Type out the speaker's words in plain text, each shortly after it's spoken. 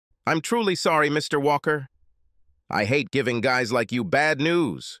I'm truly sorry, Mr. Walker. I hate giving guys like you bad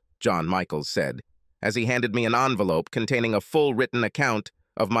news, John Michaels said, as he handed me an envelope containing a full written account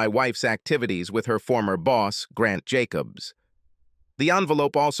of my wife's activities with her former boss, Grant Jacobs. The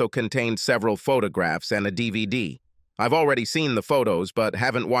envelope also contained several photographs and a DVD. I've already seen the photos, but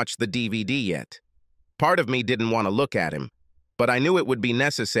haven't watched the DVD yet. Part of me didn't want to look at him, but I knew it would be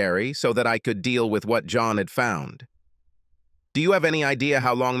necessary so that I could deal with what John had found. Do you have any idea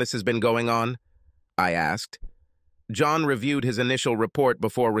how long this has been going on? I asked. John reviewed his initial report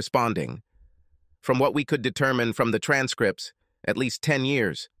before responding. From what we could determine from the transcripts, at least 10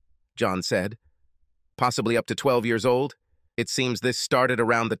 years, John said. Possibly up to 12 years old? It seems this started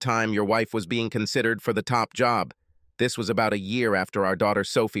around the time your wife was being considered for the top job. This was about a year after our daughter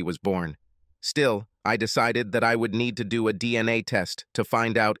Sophie was born. Still, I decided that I would need to do a DNA test to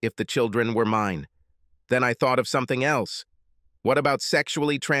find out if the children were mine. Then I thought of something else. What about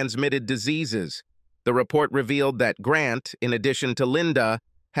sexually transmitted diseases? The report revealed that Grant, in addition to Linda,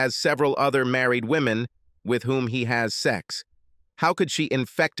 has several other married women with whom he has sex. How could she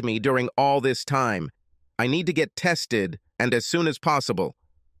infect me during all this time? I need to get tested, and as soon as possible.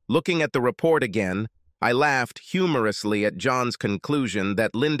 Looking at the report again, I laughed humorously at John's conclusion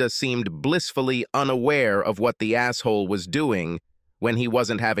that Linda seemed blissfully unaware of what the asshole was doing when he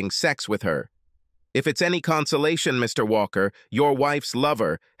wasn't having sex with her. If it's any consolation, Mr. Walker, your wife's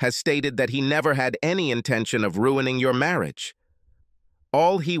lover has stated that he never had any intention of ruining your marriage.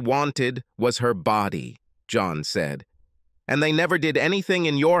 All he wanted was her body, John said. And they never did anything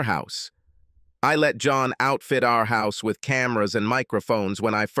in your house. I let John outfit our house with cameras and microphones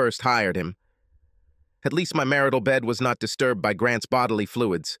when I first hired him. At least my marital bed was not disturbed by Grant's bodily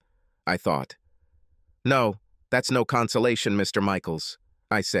fluids, I thought. No, that's no consolation, Mr. Michaels,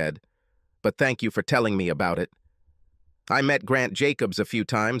 I said. But thank you for telling me about it. I met Grant Jacobs a few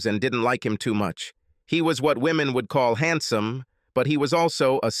times and didn't like him too much. He was what women would call handsome, but he was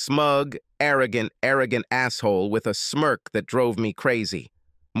also a smug, arrogant asshole with a smirk that drove me crazy.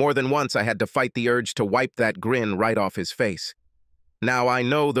 More than once I had to fight the urge to wipe that grin right off his face. Now I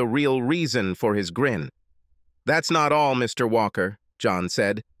know the real reason for his grin. That's not all, Mr. Walker, John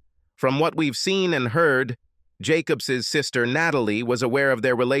said. From what we've seen and heard, Jacobs's sister Natalie was aware of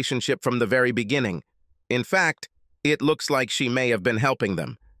their relationship from the very beginning. In fact, it looks like she may have been helping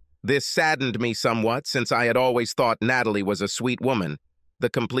them. This saddened me somewhat since I had always thought Natalie was a sweet woman, the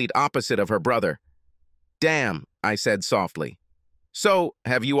complete opposite of her brother. Damn, I said softly. So,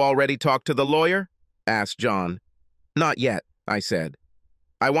 have you already talked to the lawyer? Asked John. Not yet, I said.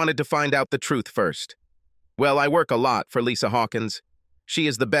 I wanted to find out the truth first. Well, I work a lot for Lisa Hawkins. She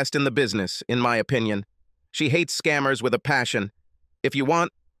is the best in the business, in my opinion. She hates scammers with a passion. If you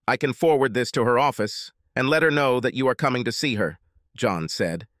want, I can forward this to her office and let her know that you are coming to see her, John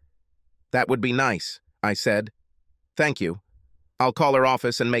said. That would be nice, I said. Thank you. I'll call her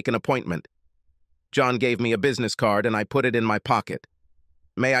office and make an appointment. John gave me a business card and I put it in my pocket.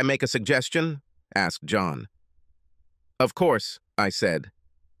 May I make a suggestion? Asked John. Of course, I said.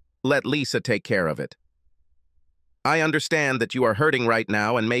 Let Lisa take care of it. I understand that you are hurting right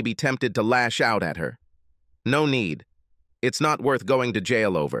now and may be tempted to lash out at her. No need. It's not worth going to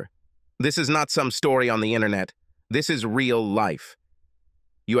jail over. This is not some story on the internet. This is real life.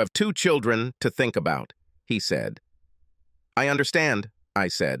 You have 2 children to think about, he said. I understand, I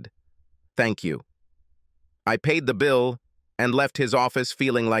said. Thank you. I paid the bill and left his office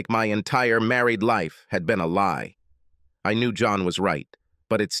feeling like my entire married life had been a lie. I knew John was right,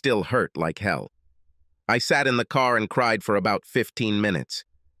 but it still hurt like hell. I sat in the car and cried for about 15 minutes.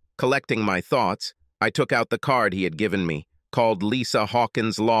 Collecting my thoughts, I took out the card he had given me, called Lisa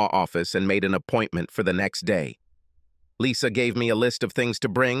Hawkins' law office, and made an appointment for the next day. Lisa gave me a list of things to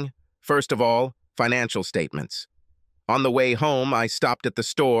bring. First of all, financial statements. On the way home, I stopped at the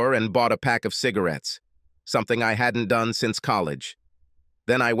store and bought a pack of cigarettes, something I hadn't done since college.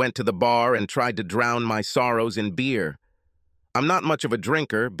 Then I went to the bar and tried to drown my sorrows in beer. I'm not much of a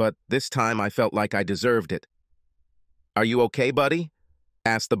drinker, but this time I felt like I deserved it. Are you okay, buddy?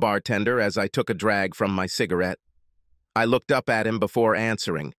 Asked the bartender as I took a drag from my cigarette. I looked up at him before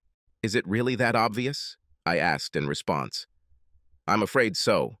answering. Is it really that obvious? I asked in response. I'm afraid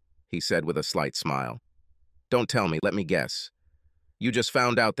so, he said with a slight smile. Don't tell me, let me guess. You just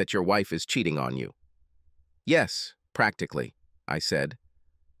found out that your wife is cheating on you. Yes, practically, I said.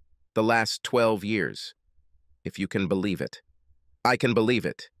 The last 12 years, if you can believe it. I can believe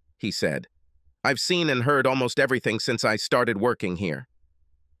it, he said. I've seen and heard almost everything since I started working here.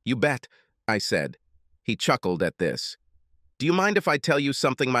 You bet, I said. He chuckled at this. Do you mind if I tell you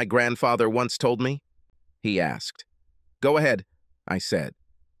something my grandfather once told me? He asked. Go ahead, I said.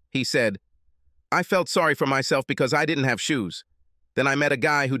 He said, I felt sorry for myself because I didn't have shoes. Then I met a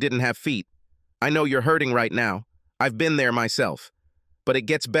guy who didn't have feet. I know you're hurting right now. I've been there myself. But it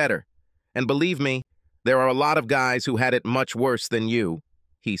gets better. And believe me, there are a lot of guys who had it much worse than you,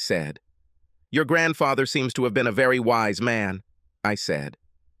 he said. Your grandfather seems to have been a very wise man, I said.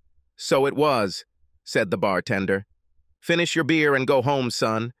 So it was, said the bartender. Finish your beer and go home,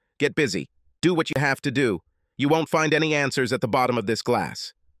 son. Get busy. Do what you have to do. You won't find any answers at the bottom of this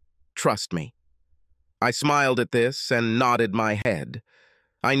glass. Trust me. I smiled at this and nodded my head.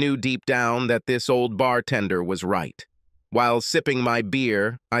 I knew deep down that this old bartender was right. While sipping my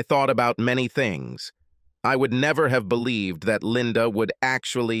beer, I thought about many things. I would never have believed that Linda would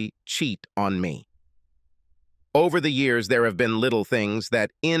actually cheat on me. Over the years, there have been little things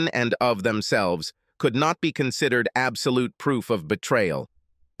that, in and of themselves, could not be considered absolute proof of betrayal.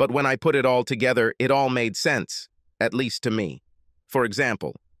 But when I put it all together, it all made sense, at least to me. For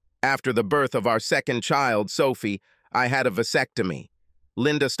example, after the birth of our second child, Sophie, I had a vasectomy.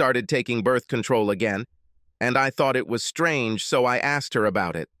 Linda started taking birth control again, and I thought it was strange, so I asked her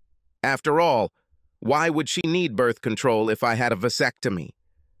about it. After all, why would she need birth control if I had a vasectomy?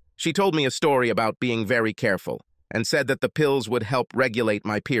 She told me a story about being very careful, and said that the pills would help regulate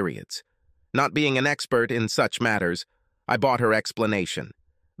my periods. Not being an expert in such matters, I bought her explanation.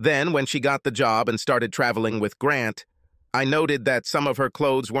 Then, when she got the job and started traveling with Grant, I noted that some of her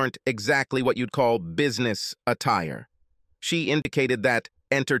clothes weren't exactly what you'd call business attire. She indicated that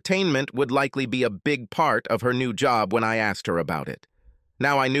entertainment would likely be a big part of her new job when I asked her about it.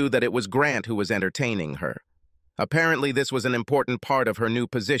 Now I knew that it was Grant who was entertaining her. Apparently this was an important part of her new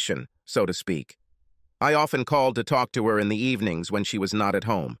position, so to speak. I often called to talk to her in the evenings when she was not at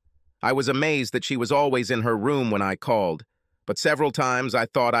home. I was amazed that she was always in her room when I called, but several times I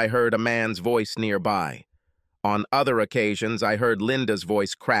thought I heard a man's voice nearby. On other occasions, I heard Linda's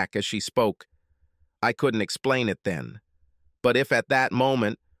voice crack as she spoke. I couldn't explain it then. But if at that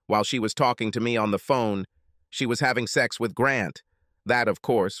moment, while she was talking to me on the phone, she was having sex with Grant, that, of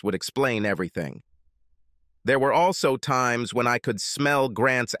course, would explain everything. There were also times when I could smell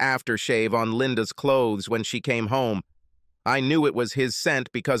Grant's aftershave on Linda's clothes when she came home. I knew it was his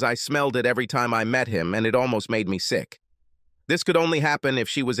scent because I smelled it every time I met him, and it almost made me sick. This could only happen if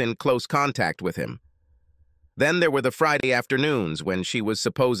she was in close contact with him. Then there were the Friday afternoons when she was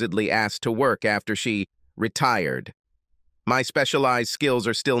supposedly asked to work after she retired. My specialized skills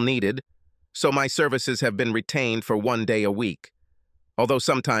are still needed, so my services have been retained for 1 day a week, although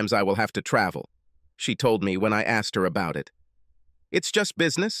sometimes I will have to travel, she told me when I asked her about it. It's just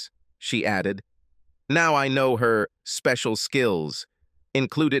business, she added. Now I know her special skills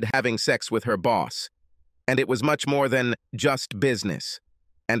included having sex with her boss, and it was much more than just business.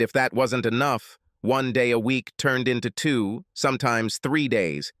 And if that wasn't enough, 1 day a week turned into 2, sometimes 3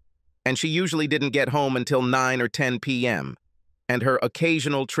 days, and she usually didn't get home until 9 or 10 p.m., and her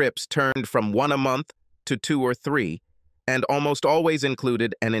occasional trips turned from 1 a month to 2 or 3, and almost always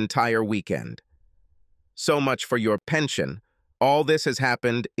included an entire weekend. So much for your pension. All this has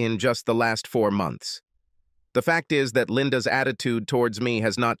happened in just the last 4 months. The fact is that Linda's attitude towards me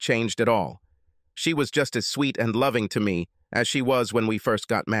has not changed at all. She was just as sweet and loving to me as she was when we first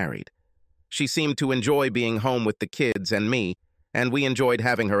got married. She seemed to enjoy being home with the kids and me, and we enjoyed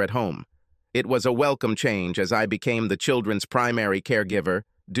having her at home. It was a welcome change as I became the children's primary caregiver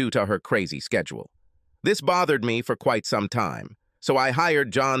due to her crazy schedule. This bothered me for quite some time, so I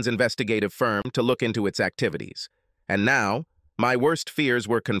hired John's investigative firm to look into its activities. And now, my worst fears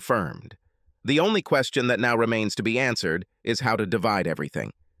were confirmed. The only question that now remains to be answered is how to divide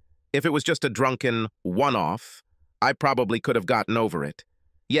everything. If it was just a drunken one-off, I probably could have gotten over it.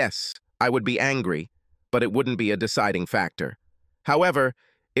 Yes, I would be angry, but it wouldn't be a deciding factor. However,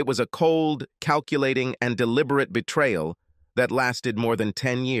 it was a cold, calculating, and deliberate betrayal that lasted more than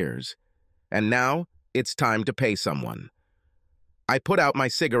 10 years. And now, it's time to pay someone. I put out my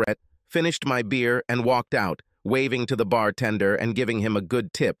cigarette, finished my beer, and walked out, waving to the bartender and giving him a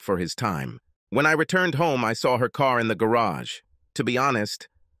good tip for his time. When I returned home, I saw her car in the garage. To be honest,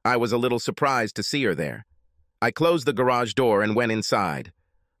 I was a little surprised to see her there. I closed the garage door and went inside.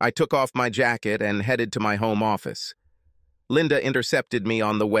 I took off my jacket and headed to my home office. Linda intercepted me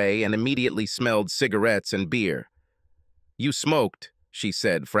on the way and immediately smelled cigarettes and beer. You smoked, she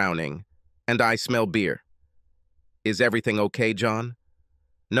said, frowning, and I smell beer. Is everything okay, John?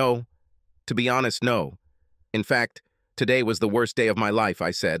 No. To be honest, no. In fact, today was the worst day of my life,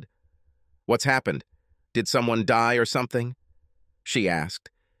 I said. What's happened? Did someone die or something? She asked.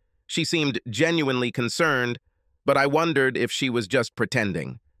 She seemed genuinely concerned, but I wondered if she was just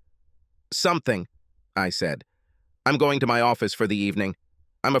pretending. Something, I said. I'm going to my office for the evening.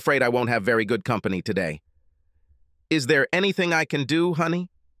 I'm afraid I won't have very good company today." "Is there anything I can do, honey?"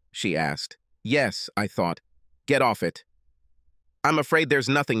 she asked. "Yes," I thought. "Get off it." "I'm afraid there's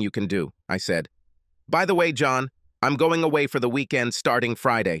nothing you can do," I said. "By the way, John, I'm going away for the weekend starting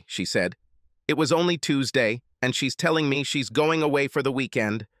Friday," she said. It was only Tuesday, and she's telling me she's going away for the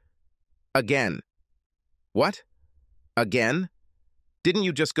weekend. Again. "What? Again? Didn't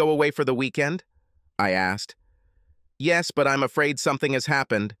you just go away for the weekend?" I asked. "Yes, but I'm afraid something has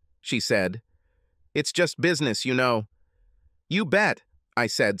happened," she said. "It's just business, you know." "You bet," I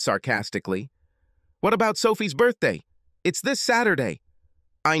said sarcastically. "What about Sophie's birthday? It's this Saturday."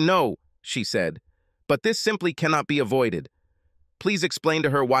 "I know," she said, "but this simply cannot be avoided. Please explain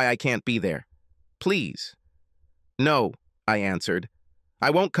to her why I can't be there. Please." "No," I answered. "I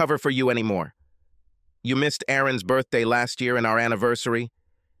won't cover for you anymore. You missed Aaron's birthday last year and our anniversary.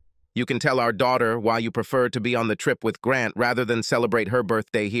 You can tell our daughter why you prefer to be on the trip with Grant rather than celebrate her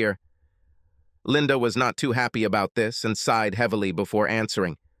birthday here." Linda was not too happy about this and sighed heavily before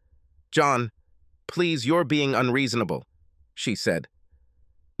answering. "John, please, you're being unreasonable," she said.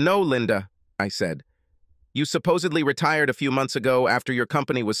 "No, Linda," I said. "You supposedly retired a few months ago after your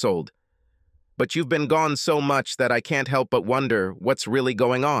company was sold. But you've been gone so much that I can't help but wonder what's really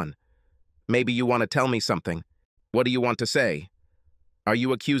going on. Maybe you want to tell me something. What do you want to say? Are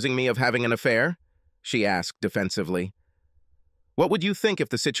you accusing me of having an affair?" she asked defensively. "What would you think if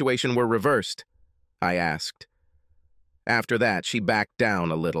the situation were reversed?" I asked. After that, she backed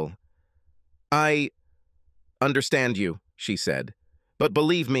down a little. "I understand you," she said. "But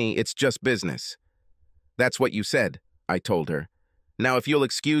believe me, it's just business." "That's what you said," I told her. "Now, if you'll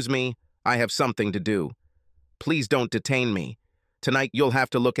excuse me, I have something to do. Please don't detain me. Tonight, you'll have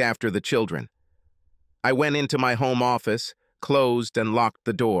to look after the children." I went into my home office, closed and locked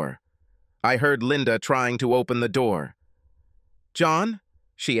the door. I heard Linda trying to open the door. "John?"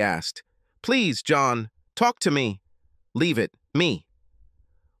 she asked. "Please, John, talk to me." "Leave it, me."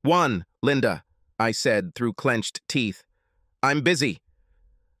 "One, Linda," I said through clenched teeth. "I'm busy."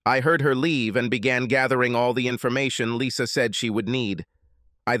 I heard her leave and began gathering all the information Lisa said she would need.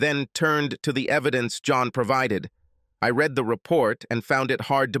 I then turned to the evidence John provided. I read the report and found it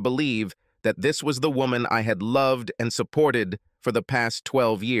hard to believe that this was the woman I had loved and supported for the past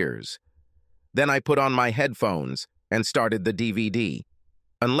 12 years. Then I put on my headphones and started the DVD.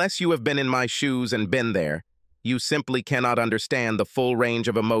 Unless you have been in my shoes and been there, you simply cannot understand the full range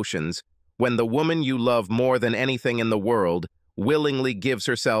of emotions when the woman you love more than anything in the world willingly gives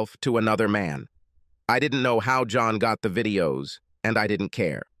herself to another man. I didn't know how John got the videos, and I didn't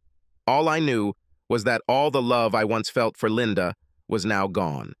care. All I knew was that all the love I once felt for Linda was now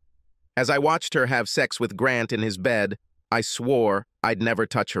gone. As I watched her have sex with Grant in his bed, I swore I'd never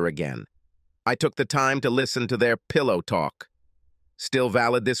touch her again. I took the time to listen to their pillow talk. "Still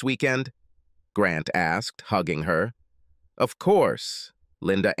valid this weekend?" Grant asked, hugging her. "Of course,"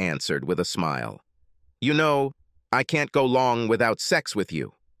 Linda answered with a smile. "You know, I can't go long without sex with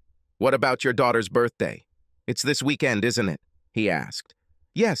you." "What about your daughter's birthday? It's this weekend, isn't it?" he asked.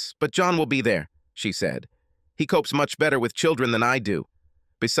 "Yes, but John will be there," she said. "He copes much better with children than I do.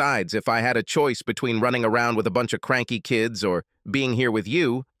 Besides, if I had a choice between running around with a bunch of cranky kids or being here with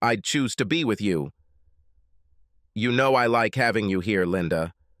you, I'd choose to be with you." "You know I like having you here,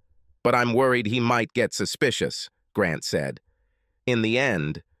 Linda. But I'm worried he might get suspicious," Grant said. "In the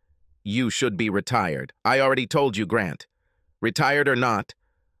end, you should be retired. I already told you, Grant. Retired or not,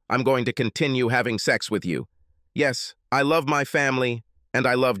 I'm going to continue having sex with you. Yes, I love my family, and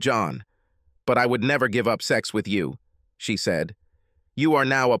I love John. But I would never give up sex with you," she said. "You are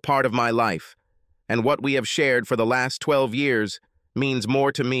now a part of my life, and what we have shared for the last 12 years means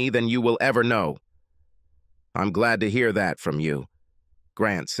more to me than you will ever know." "I'm glad to hear that from you,"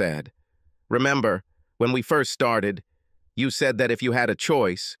 Grant said. "Remember, when we first started, you said that if you had a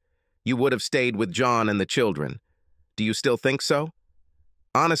choice, you would have stayed with John and the children. Do you still think so?"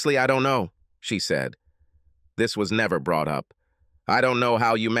 "Honestly, I don't know," she said. "This was never brought up. I don't know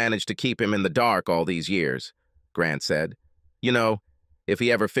how you managed to keep him in the dark all these years," Grant said. "You know, if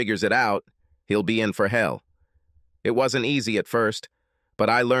he ever figures it out, he'll be in for hell. It wasn't easy at first, but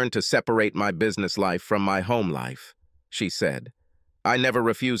I learned to separate my business life from my home life," she said. "I never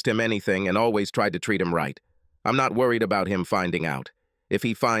refused him anything and always tried to treat him right. I'm not worried about him finding out. If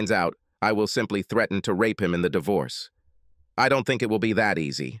he finds out, I will simply threaten to rape him in the divorce." "I don't think it will be that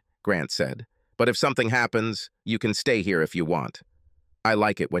easy," Grant said. "But if something happens, you can stay here if you want. I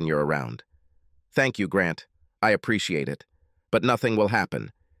like it when you're around." "Thank you, Grant. I appreciate it. But nothing will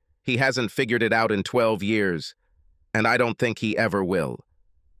happen. He hasn't figured it out in 12 years, and I don't think he ever will.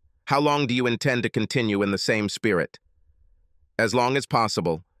 How long do you intend to continue in the same spirit?" As long as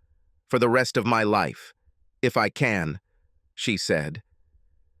possible. For the rest of my life. If I can, she said.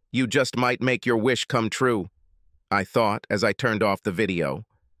 You just might make your wish come true, I thought as I turned off the video.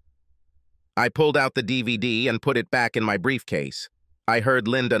 I pulled out the DVD and put it back in my briefcase. I heard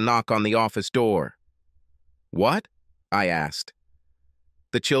Linda knock on the office door. What? I asked.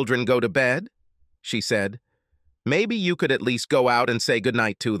 The children go to bed? She said. Maybe you could at least go out and say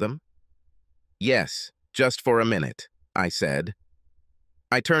goodnight to them? Yes, just for a minute, I said.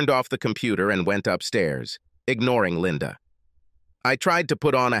 I turned off the computer and went upstairs, ignoring Linda. I tried to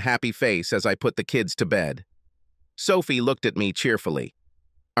put on a happy face as I put the kids to bed. Sophie looked at me cheerfully.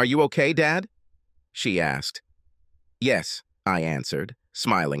 Are you okay, Dad? She asked. Yes, I answered,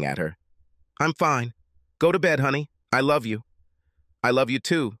 smiling at her. I'm fine. Go to bed, honey. I love you. I love you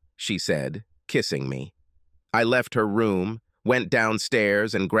too, she said, kissing me. I left her room, went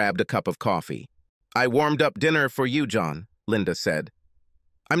downstairs, and grabbed a cup of coffee. I warmed up dinner for you, John, Linda said.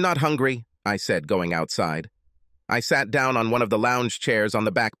 I'm not hungry, I said, going outside. I sat down on one of the lounge chairs on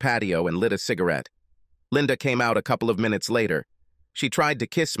the back patio and lit a cigarette. Linda came out a couple of minutes later. She tried to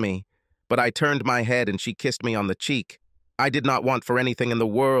kiss me, but I turned my head and she kissed me on the cheek. I did not want for anything in the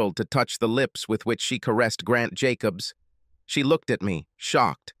world to touch the lips with which she caressed Grant Jacobs. She looked at me,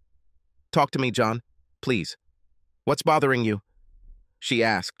 shocked. Talk to me, John, please. What's bothering you? She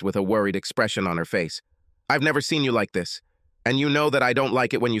asked with a worried expression on her face. I've never seen you like this, and you know that I don't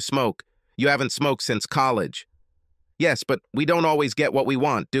like it when you smoke. You haven't smoked since college. Yes, but we don't always get what we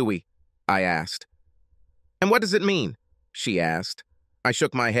want, do we? I asked. And what does it mean? She asked. I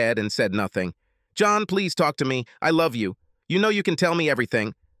shook my head and said nothing. John, please talk to me. I love you. You know you can tell me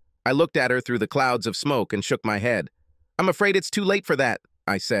everything. I looked at her through the clouds of smoke and shook my head. I'm afraid it's too late for that,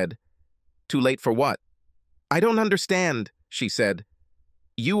 I said. Too late for what? I don't understand, she said.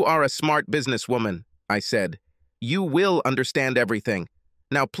 You are a smart businesswoman, I said. You will understand everything.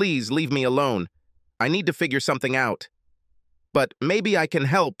 Now please leave me alone. I need to figure something out. But maybe I can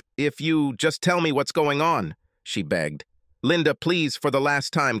help if you just tell me what's going on, she begged. Linda, please, for the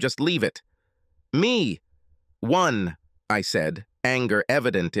last time, just leave it. Me. One, I said, anger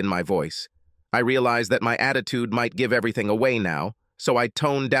evident in my voice. I realized that my attitude might give everything away now, so I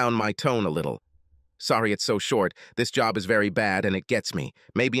toned down my tone a little. Sorry it's so short. This job is very bad and it gets me,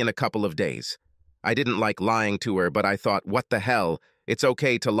 maybe in a couple of days. I didn't like lying to her, but I thought, what the hell? It's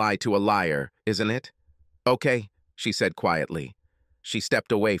okay to lie to a liar, isn't it? Okay, she said quietly. She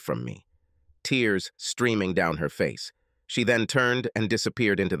stepped away from me, tears streaming down her face. She then turned and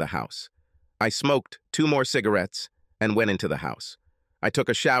disappeared into the house. I smoked 2 more cigarettes and went into the house. I took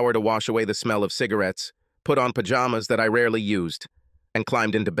a shower to wash away the smell of cigarettes, put on pajamas that I rarely used, and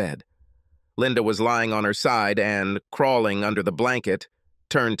climbed into bed. Linda was lying on her side and, crawling under the blanket,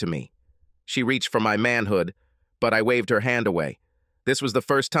 turned to me. She reached for my manhood, but I waved her hand away. This was the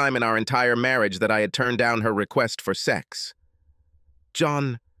first time in our entire marriage that I had turned down her request for sex.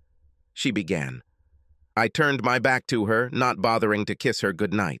 John, she began. I turned my back to her, not bothering to kiss her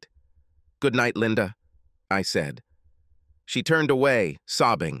goodnight. Good night, Linda, I said. She turned away,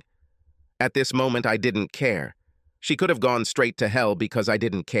 sobbing. At this moment, I didn't care. She could have gone straight to hell because I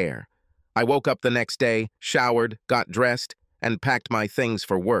didn't care. I woke up the next day, showered, got dressed, and packed my things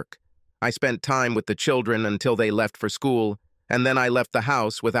for work. I spent time with the children until they left for school, and then I left the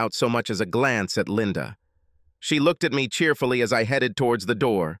house without so much as a glance at Linda. She looked at me cheerfully as I headed towards the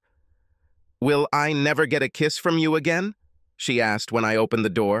door. Will I never get a kiss from you again? She asked when I opened the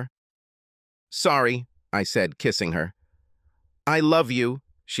door. Sorry, I said, kissing her. I love you,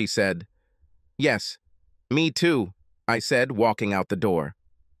 she said. Yes, me too, I said, walking out the door.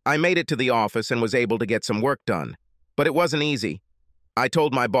 I made it to the office and was able to get some work done, but it wasn't easy. I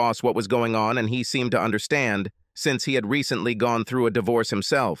told my boss what was going on and he seemed to understand, since he had recently gone through a divorce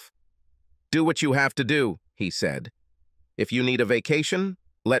himself. Do what you have to do, he said. If you need a vacation,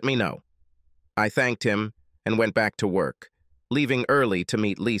 let me know. I thanked him and went back to work, leaving early to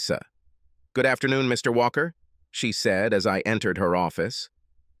meet Lisa. Good afternoon, Mr. Walker, she said as I entered her office.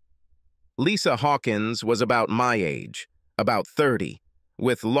 Lisa Hawkins was about my age, about 30,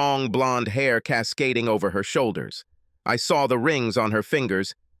 with long blonde hair cascading over her shoulders. I saw the rings on her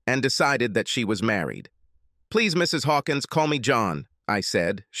fingers and decided that she was married. Please, Mrs. Hawkins, call me John, I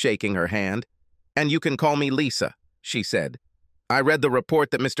said, shaking her hand. And you can call me Lisa, she said. I read the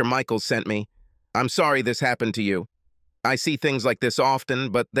report that Mr. Michaels sent me. I'm sorry this happened to you. I see things like this often,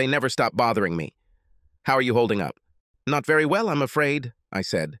 but they never stop bothering me. How are you holding up? Not very well, I'm afraid, I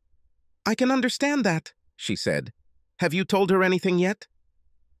said. I can understand that, she said. Have you told her anything yet?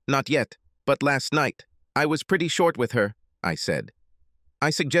 Not yet, but last night. I was pretty short with her, I said. I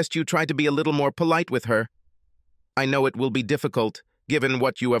suggest you try to be a little more polite with her. I know it will be difficult, given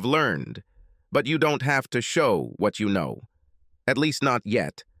what you have learned, but you don't have to show what you know. At least not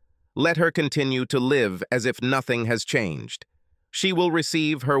yet. Let her continue to live as if nothing has changed. She will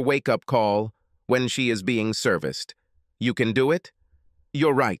receive her wake-up call when she is being serviced. You can do it?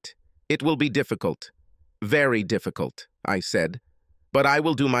 You're right. It will be difficult. Very difficult, I said. But I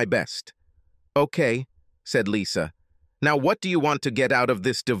will do my best. Okay, said Lisa. Now what do you want to get out of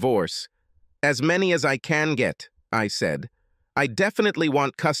this divorce? As many as I can get, I said. I definitely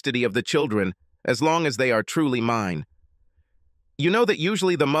want custody of the children, as long as they are truly mine. You know that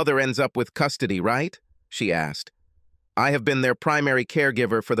usually the mother ends up with custody, right? She asked. I have been their primary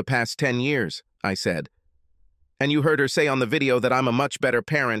caregiver for the past 10 years, I said. And you heard her say on the video that I'm a much better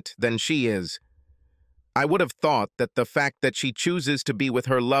parent than she is. I would have thought that the fact that she chooses to be with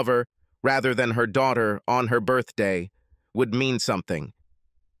her lover rather than her daughter on her birthday would mean something.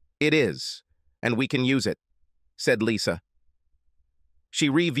 It is, and we can use it, said Lisa. She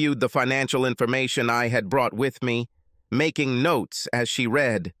reviewed the financial information I had brought with me, making notes as she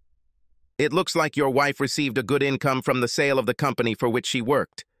read. It looks like your wife received a good income from the sale of the company for which she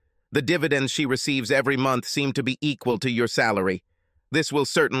worked. The dividends she receives every month seem to be equal to your salary. This will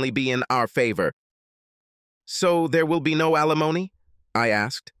certainly be in our favor. So there will be no alimony? I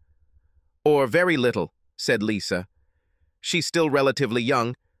asked. Or very little, said Lisa. She's still relatively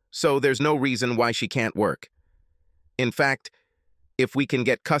young, so there's no reason why she can't work. In fact, if we can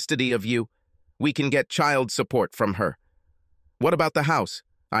get custody of you, we can get child support from her. What about the house?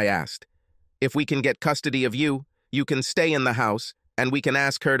 I asked. If we can get custody of you, you can stay in the house, and we can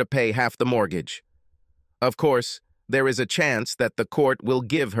ask her to pay half the mortgage. Of course, there is a chance that the court will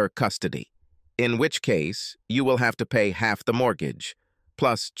give her custody, in which case you will have to pay half the mortgage,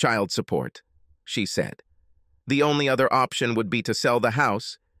 plus child support, she said. The only other option would be to sell the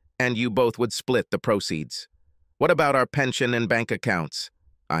house, and you both would split the proceeds. What about our pension and bank accounts?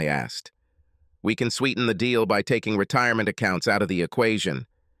 I asked. We can sweeten the deal by taking retirement accounts out of the equation.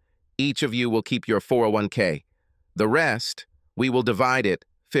 Each of you will keep your 401k. The rest, we will divide it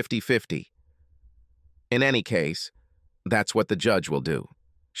 50-50. In any case, that's what the judge will do,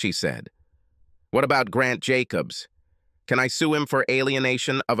 she said. What about Grant Jacobs? Can I sue him for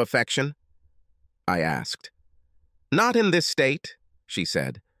alienation of affection? I asked. Not in this state, she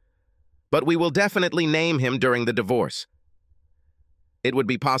said. But we will definitely name him during the divorce. It would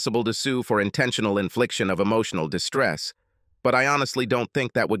be possible to sue for intentional infliction of emotional distress, but I honestly don't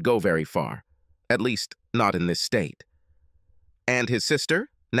think that would go very far, at least not in this state. And his sister,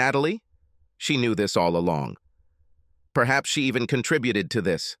 Natalie? She knew this all along. Perhaps she even contributed to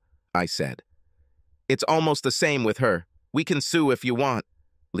this, I said. It's almost the same with her. We can sue if you want,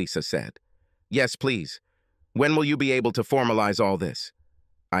 Lisa said. Yes, please. When will you be able to formalize all this?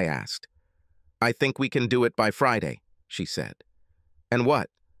 I asked. I think we can do it by Friday, she said. And what?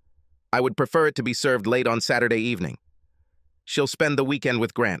 I would prefer it to be served late on Saturday evening. She'll spend the weekend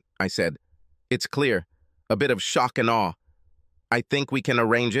with Grant, I said. It's clear. A bit of shock and awe. I think we can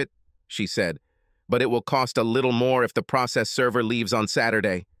arrange it, she said, but it will cost a little more if the process server leaves on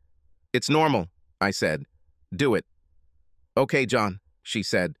Saturday. It's normal, I said. Do it. Okay, John, she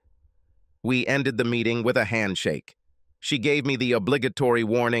said. We ended the meeting with a handshake. She gave me the obligatory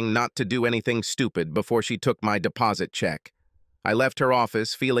warning not to do anything stupid before she took my deposit check. I left her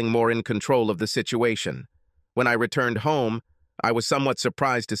office feeling more in control of the situation. When I returned home, I was somewhat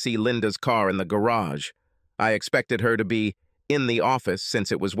surprised to see Linda's car in the garage. I expected her to be in the office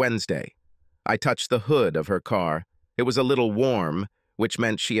since it was Wednesday. I touched the hood of her car. It was a little warm, which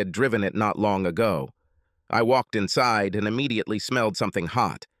meant she had driven it not long ago. I walked inside and immediately smelled something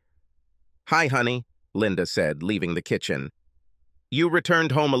hot. Hi, honey, Linda said, leaving the kitchen. You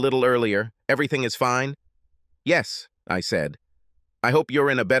returned home a little earlier. Everything is fine? Yes, I said. I hope you're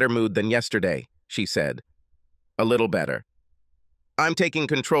in a better mood than yesterday, she said. A little better. I'm taking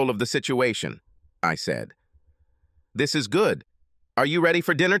control of the situation, I said. This is good. Are you ready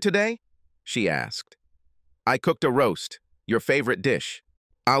for dinner today? She asked. I cooked a roast, your favorite dish.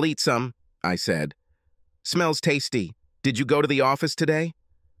 I'll eat some, I said. Smells tasty. Did you go to the office today?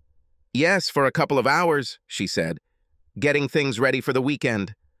 Yes, for a couple of hours, she said. Getting things ready for the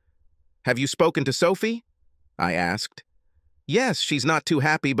weekend. Have you spoken to Sophie? I asked. Yes, she's not too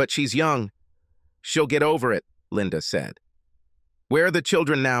happy, but she's young. She'll get over it, Linda said. Where are the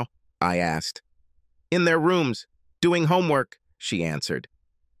children now? I asked. In their rooms, doing homework, she answered.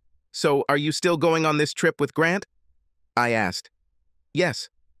 So, are you still going on this trip with Grant? I asked. Yes.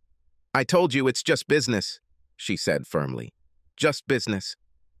 I told you it's just business, she said firmly. Just business.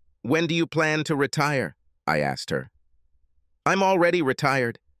 When do you plan to retire? I asked her. I'm already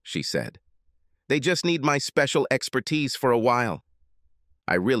retired, she said. They just need my special expertise for a while.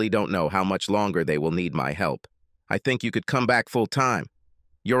 I really don't know how much longer they will need my help. I think you could come back full-time.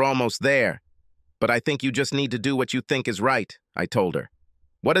 You're almost there. But I think you just need to do what you think is right, I told her.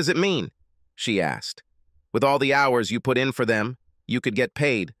 What does it mean? She asked. With all the hours you put in for them, you could get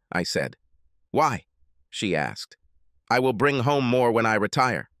paid, I said. Why? She asked. I will bring home more when I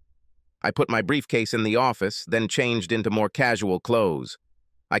retire. I put my briefcase in the office, then changed into more casual clothes.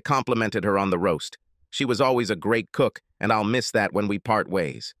 I complimented her on the roast. She was always a great cook, and I'll miss that when we part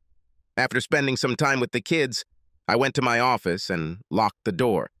ways. After spending some time with the kids, I went to my office and locked the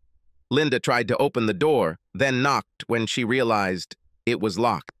door. Linda tried to open the door, then knocked when she realized it was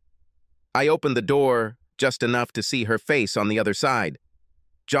locked. I opened the door just enough to see her face on the other side.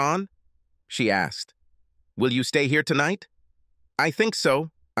 John? She asked. Will you stay here tonight? I think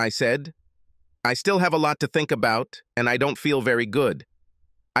so, I said. I still have a lot to think about, and I don't feel very good.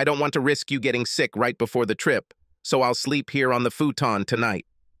 I don't want to risk you getting sick right before the trip, so I'll sleep here on the futon tonight.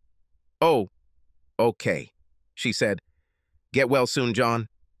 Oh, okay, she said. Get well soon, John.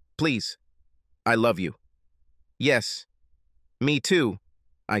 Please. I love you. Yes. Me too,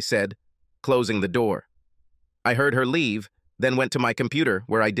 I said, closing the door. I heard her leave, then went to my computer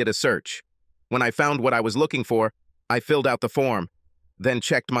where I did a search. When I found what I was looking for, I filled out the form, then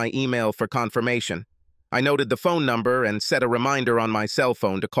checked my email for confirmation. I noted the phone number and set a reminder on my cell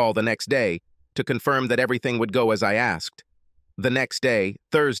phone to call the next day to confirm that everything would go as I asked. The next day,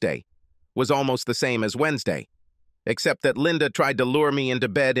 Thursday, was almost the same as Wednesday, except that Linda tried to lure me into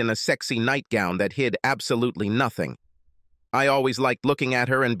bed in a sexy nightgown that hid absolutely nothing. I always liked looking at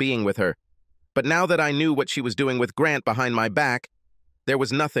her and being with her, but now that I knew what she was doing with Grant behind my back, there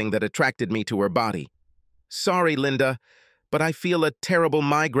was nothing that attracted me to her body. Sorry, Linda, but I feel a terrible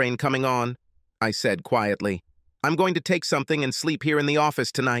migraine coming on, I said quietly. I'm going to take something and sleep here in the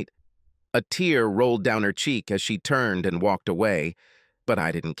office tonight. A tear rolled down her cheek as she turned and walked away, but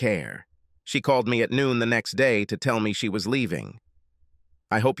I didn't care. She called me at noon the next day to tell me she was leaving.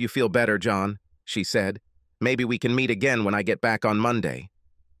 I hope you feel better, John, she said. Maybe we can meet again when I get back on Monday.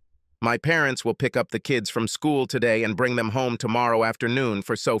 My parents will pick up the kids from school today and bring them home tomorrow afternoon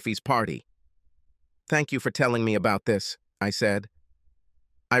for Sophie's party. Thank you for telling me about this, I said.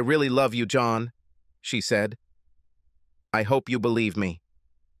 I really love you, John, she said. I hope you believe me.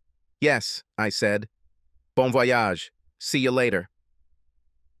 Yes, I said. Bon voyage. See you later.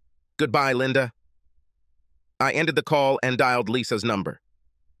 Goodbye, Linda. I ended the call and dialed Lisa's number.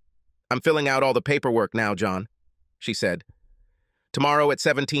 I'm filling out all the paperwork now, John, she said. Tomorrow at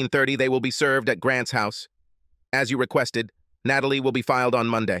 17:30 they will be served at Grant's house. As you requested, Natalie will be filed on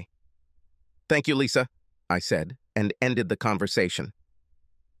Monday. Thank you, Lisa, I said, and ended the conversation.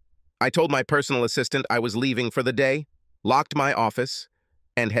 I told my personal assistant I was leaving for the day, locked my office,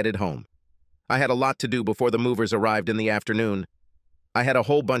 and headed home. I had a lot to do before the movers arrived in the afternoon. I had a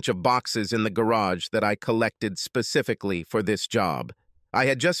whole bunch of boxes in the garage that I collected specifically for this job. I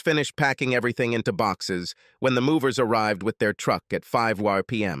had just finished packing everything into boxes when the movers arrived with their truck at 5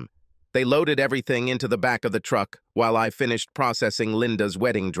 p.m. They loaded everything into the back of the truck while I finished processing Linda's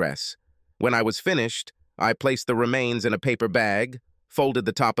wedding dress. When I was finished, I placed the remains in a paper bag, folded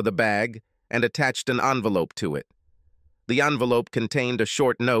the top of the bag, and attached an envelope to it. The envelope contained a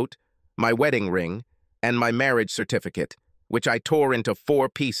short note, my wedding ring, and my marriage certificate, which I tore into 4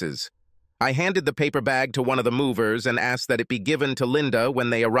 pieces. I handed the paper bag to one of the movers and asked that it be given to Linda when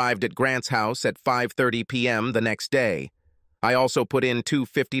they arrived at Grant's house at 5:30 p.m. the next day. I also put in 2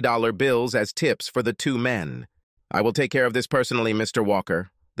 $50 bills as tips for the 2 men. I will take care of this personally, Mr.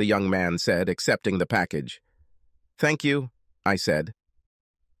 Walker, the young man said, accepting the package. Thank you, I said.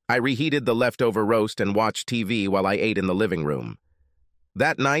 I reheated the leftover roast and watched TV while I ate in the living room.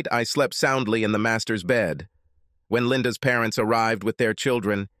 That night, I slept soundly in the master's bed. When Linda's parents arrived with their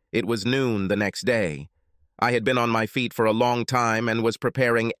children, it was noon the next day. I had been on my feet for a long time and was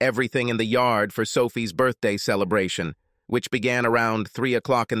preparing everything in the yard for Sophie's birthday celebration, which began around 3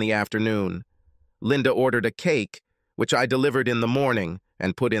 o'clock in the afternoon. Linda ordered a cake, which I delivered in the morning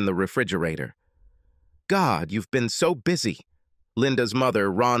and put in the refrigerator. God, you've been so busy, Linda's mother,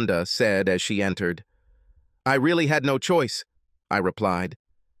 Rhonda, said as she entered. I really had no choice, I replied.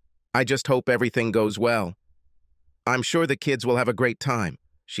 I just hope everything goes well. I'm sure the kids will have a great time,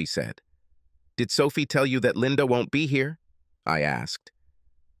 she said. Did Sophie tell you that Linda won't be here? I asked.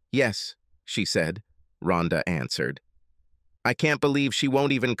 Yes, she said, Rhonda answered. I can't believe she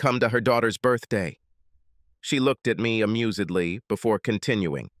won't even come to her daughter's birthday. She looked at me amusedly before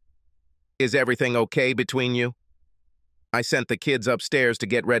continuing. Is everything okay between you? I sent the kids upstairs to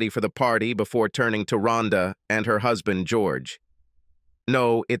get ready for the party before turning to Rhonda and her husband, George.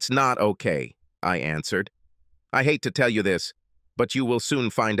 No, it's not okay, I answered. I hate to tell you this, but you will soon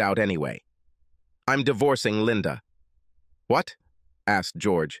find out anyway. I'm divorcing Linda. What? Asked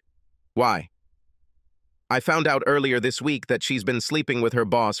George. Why? I found out earlier this week that she's been sleeping with her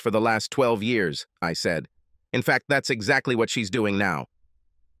boss for the last 12 years, I said. In fact, that's exactly what she's doing now.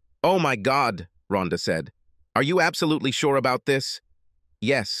 Oh my God, Rhonda said. Are you absolutely sure about this?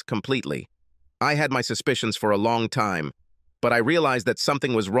 Yes, completely. I had my suspicions for a long time, but I realized that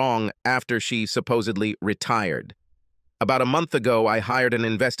something was wrong after she supposedly retired. About a month ago, I hired an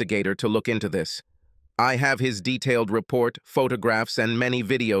investigator to look into this. I have his detailed report, photographs, and many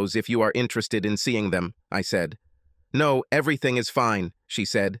videos if you are interested in seeing them, I said. No, everything is fine, she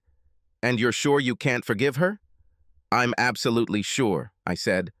said. And you're sure you can't forgive her? I'm absolutely sure, I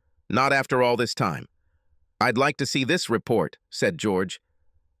said. Not after all this time. I'd like to see this report, said George.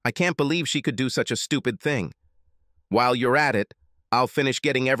 I can't believe she could do such a stupid thing. While you're at it, I'll finish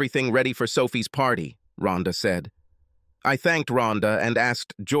getting everything ready for Sophie's party, Rhonda said. I thanked Rhonda and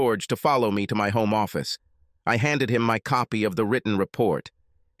asked George to follow me to my home office. I handed him my copy of the written report.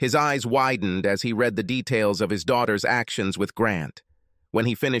 His eyes widened as he read the details of his daughter's actions with Grant. When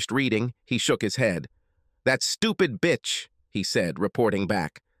he finished reading, he shook his head. That stupid bitch, he said, reporting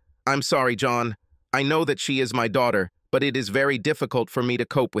back. I'm sorry, John. I know that she is my daughter, but it is very difficult for me to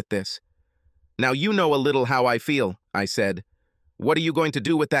cope with this. Now you know a little how I feel, I said. What are you going to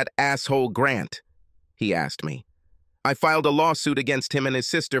do with that asshole Grant? He asked me. I filed a lawsuit against him and his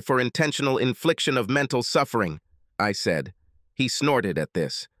sister for intentional infliction of mental suffering, I said. He snorted at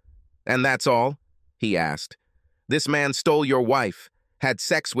this. And that's all? He asked. This man stole your wife, had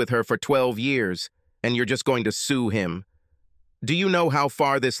sex with her for 12 years, and you're just going to sue him. Do you know how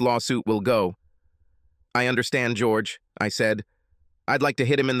far this lawsuit will go? I understand, George, I said. I'd like to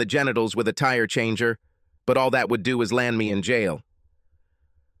hit him in the genitals with a tire changer, but all that would do is land me in jail.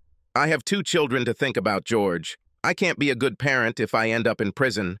 I have 2 children to think about, George. I can't be a good parent if I end up in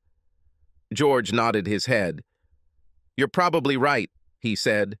prison. George nodded his head. You're probably right, he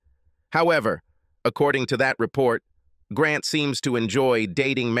said. However, according to that report, Grant seems to enjoy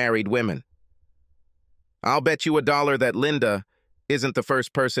dating married women. I'll bet you $1 that Linda isn't the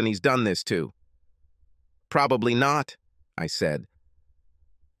first person he's done this to. Probably not, I said.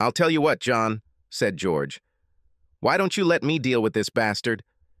 I'll tell you what, John, said George. Why don't you let me deal with this bastard?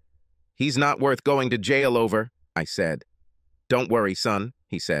 He's not worth going to jail over, I said. Don't worry, son,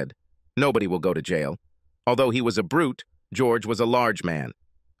 he said. Nobody will go to jail. Although he was a brute, George was a large man.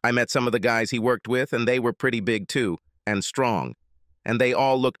 I met some of the guys he worked with, and they were pretty big too, and strong. And they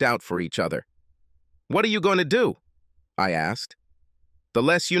all looked out for each other. What are you going to do? I asked. The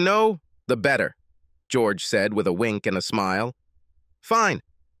less you know, the better, George said with a wink and a smile. Fine.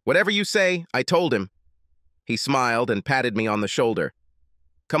 Whatever you say, I told him. He smiled and patted me on the shoulder.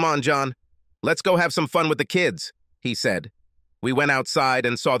 Come on, John. Let's go have some fun with the kids, he said. We went outside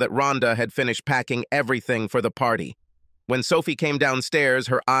and saw that Rhonda had finished packing everything for the party. When Sophie came downstairs,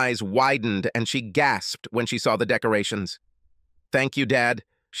 her eyes widened and she gasped when she saw the decorations. Thank you, Dad,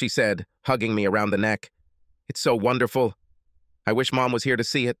 she said, hugging me around the neck. It's so wonderful. I wish Mom was here to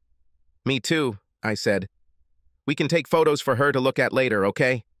see it. Me too, I said. We can take photos for her to look at later,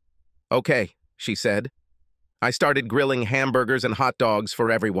 okay? Okay, she said. I started grilling hamburgers and hot dogs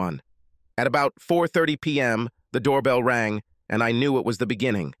for everyone. At about 4:30 p.m., the doorbell rang, and I knew it was the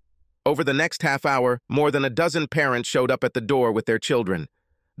beginning. Over the next half hour, more than a dozen parents showed up at the door with their children.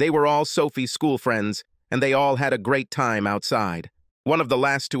 They were all Sophie's school friends, and they all had a great time outside. One of the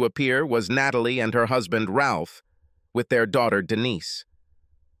last to appear was Natalie and her husband, Ralph, with their daughter, Denise.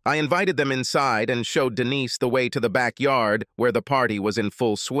 I invited them inside and showed Denise the way to the backyard where the party was in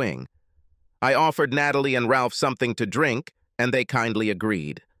full swing. I offered Natalie and Ralph something to drink, and they kindly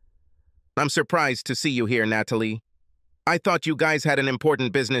agreed. I'm surprised to see you here, Natalie. I thought you guys had an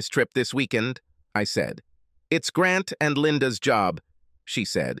important business trip this weekend, I said. It's Grant and Linda's job, she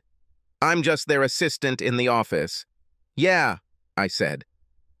said. I'm just their assistant in the office. Yeah, I said.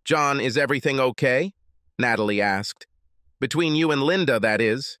 John, is everything okay? Natalie asked. Between you and Linda, that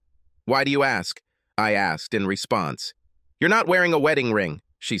is. Why do you ask? I asked in response. You're not wearing a wedding ring,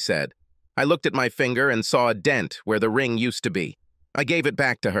 she said. I looked at my finger and saw a dent where the ring used to be. I gave it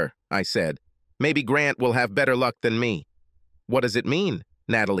back to her, I said. Maybe Grant will have better luck than me. What does it mean?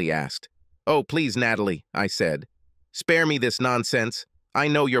 Natalie asked. Oh, please, Natalie, I said. Spare me this nonsense. I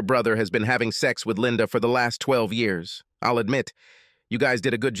know your brother has been having sex with Linda for the last 12 years. I'll admit, you guys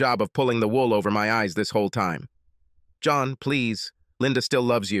did a good job of pulling the wool over my eyes this whole time. John, please. Linda still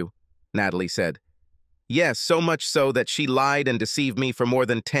loves you, Natalie said. Yes, so much so that she lied and deceived me for more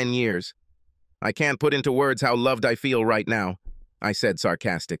than 10 years. I can't put into words how loved I feel right now, I said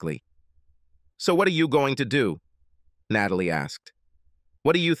sarcastically. So what are you going to do? Natalie asked.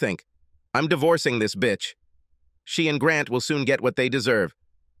 What do you think? I'm divorcing this bitch. She and Grant will soon get what they deserve,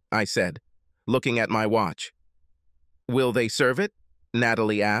 I said, looking at my watch. Will they serve it?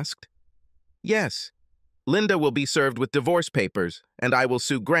 Natalie asked. Yes. Linda will be served with divorce papers, and I will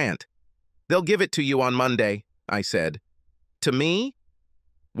sue Grant. They'll give it to you on Monday, I said. To me?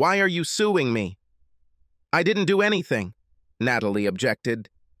 Why are you suing me? I didn't do anything, Natalie objected.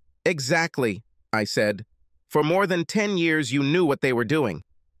 Exactly, I said. For more than 10 years you knew what they were doing.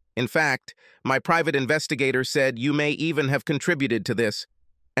 In fact, my private investigator said you may even have contributed to this.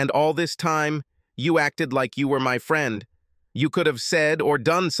 And all this time, you acted like you were my friend. You could have said or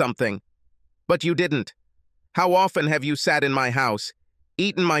done something. But you didn't. How often have you sat in my house,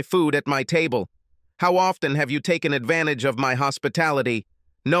 eaten my food at my table? How often have you taken advantage of my hospitality,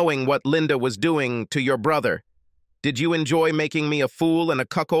 knowing what Linda was doing to your brother? Did you enjoy making me a fool and a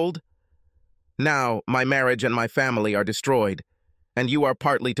cuckold? Now, my marriage and my family are destroyed, and you are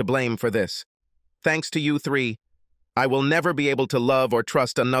partly to blame for this. Thanks to you three, I will never be able to love or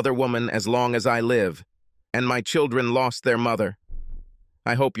trust another woman as long as I live, and my children lost their mother.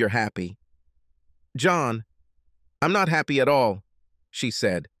 I hope you're happy. John, I'm not happy at all, she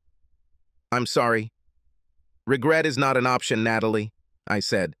said. I'm sorry. Regret is not an option, Natalie, I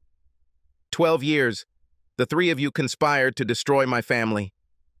said. 12 years, the three of you conspired to destroy my family.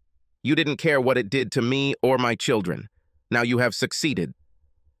 You didn't care what it did to me or my children. Now you have succeeded.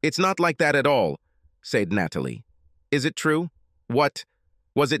 It's not like that at all, said Natalie. Is it true? What?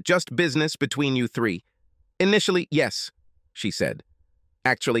 Was it just business between you three? Initially, yes, she said.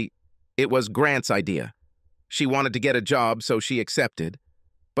 Actually, it was Grant's idea. She wanted to get a job, so she accepted.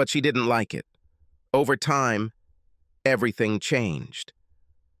 But she didn't like it. Over time, everything changed.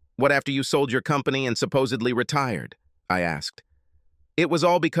 What after you sold your company and supposedly retired? I asked. It was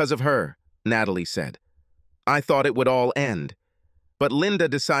all because of her, Natalie said. I thought it would all end. But Linda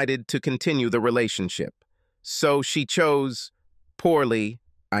decided to continue the relationship. So she chose poorly,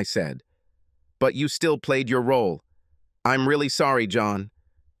 I said. But you still played your role. I'm really sorry, John,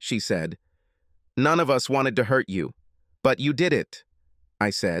 she said. None of us wanted to hurt you. But you did it, I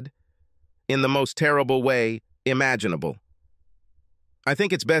said. In the most terrible way imaginable. I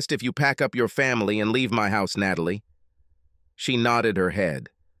think it's best if you pack up your family and leave my house, Natalie. She nodded her head.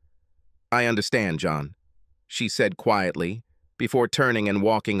 I understand, John, she said quietly, before turning and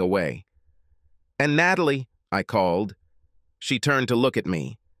walking away. And Natalie, I called. She turned to look at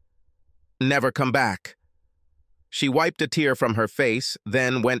me. Never come back. She wiped a tear from her face,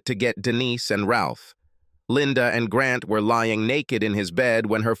 then went to get Denise and Ralph. Linda and Grant were lying naked in his bed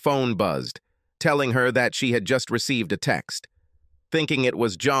when her phone buzzed, telling her that she had just received a text. Thinking it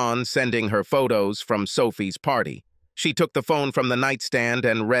was John sending her photos from Sophie's party, she took the phone from the nightstand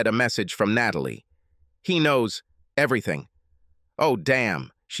and read a message from Natalie. He knows everything. Oh,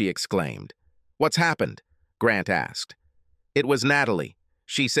 damn, she exclaimed. What's happened? Grant asked. It was Natalie.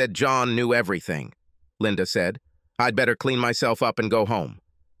 She said John knew everything. Linda said, I'd better clean myself up and go home.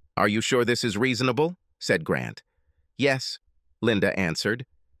 Are you sure this is reasonable? Said Grant. Yes, Linda answered.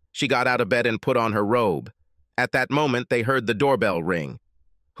 She got out of bed and put on her robe. At that moment, they heard the doorbell ring.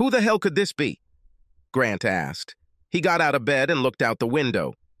 Who the hell could this be? Grant asked. He got out of bed and looked out the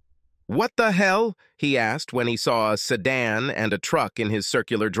window. What the hell? He asked when he saw a sedan and a truck in his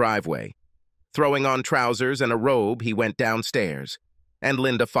circular driveway. Throwing on trousers and a robe, he went downstairs, and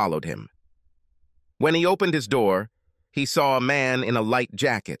Linda followed him. When he opened his door, he saw a man in a light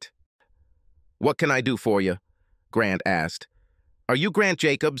jacket. What can I do for you? Grant asked. Are you Grant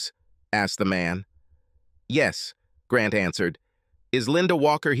Jacobs? Asked the man. Yes, Grant answered. Is Linda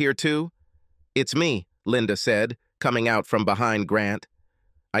Walker here too? It's me, Linda said, coming out from behind Grant.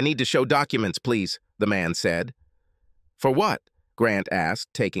 I need to show documents, please, the man said. For what? Grant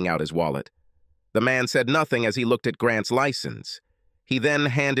asked, taking out his wallet. The man said nothing as he looked at Grant's license. He then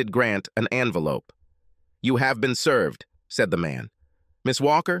handed Grant an envelope. You have been served, said the man. Miss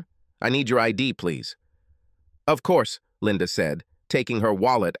Walker, I need your ID, please. Of course, Linda said, taking her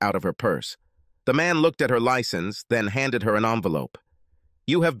wallet out of her purse. The man looked at her license, then handed her an envelope.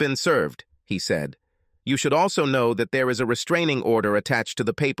 You have been served, he said. You should also know that there is a restraining order attached to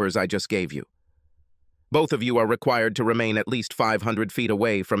the papers I just gave you. Both of you are required to remain at least 500 feet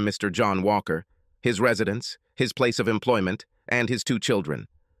away from Mr. John Walker, his residence, his place of employment, and his 2 children.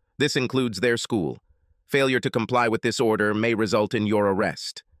 This includes their school. Failure to comply with this order may result in your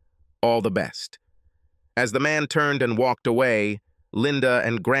arrest. All the best. As the man turned and walked away, Linda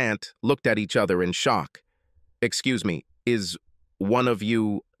and Grant looked at each other in shock. Excuse me, is one of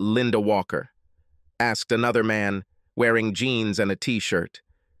you Linda Walker? Asked another man, wearing jeans and a t-shirt.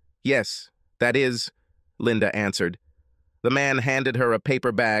 Yes, That is, Linda answered. The man handed her a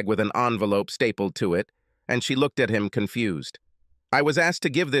paper bag with an envelope stapled to it, and she looked at him confused. I was asked to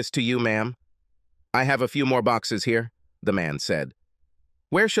give this to you, ma'am. I have a few more boxes here, the man said.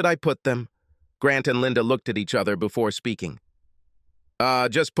 Where should I put them? Grant and Linda looked at each other before speaking.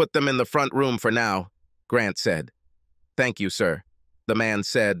 Just put them in the front room for now, Grant said. Thank you, sir, the man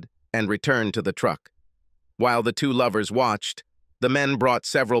said, and returned to the truck. While the two lovers watched, the men brought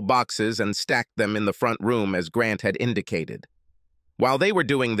several boxes and stacked them in the front room as Grant had indicated. While they were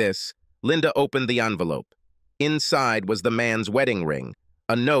doing this, Linda opened the envelope. Inside was the man's wedding ring,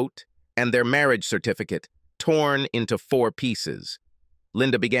 a note, and their marriage certificate, torn into 4 pieces.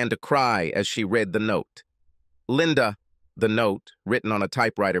 Linda began to cry as she read the note. Linda, the note, written on a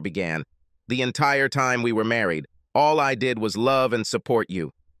typewriter, began, the entire time we were married, all I did was love and support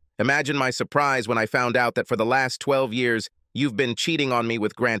you. Imagine my surprise when I found out that for the last 12 years, you've been cheating on me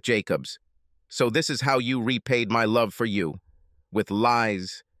with Grant Jacobs. So this is how you repaid my love for you, with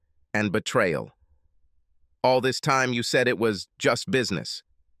lies and betrayal. All this time you said it was just business,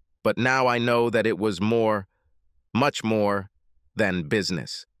 but now I know that it was more, much more, than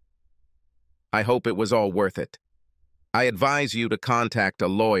business. I hope it was all worth it. I advise you to contact a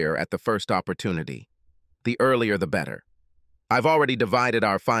lawyer at the first opportunity. The earlier the better. I've already divided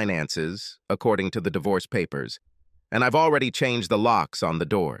our finances, according to the divorce papers, and I've already changed the locks on the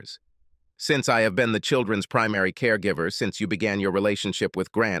doors. Since I have been the children's primary caregiver since you began your relationship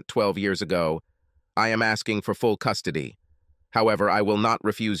with Grant 12 years ago, I am asking for full custody. However, I will not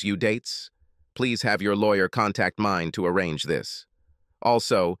refuse you dates. Please have your lawyer contact mine to arrange this.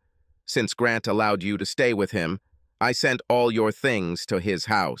 Also, since Grant allowed you to stay with him, I sent all your things to his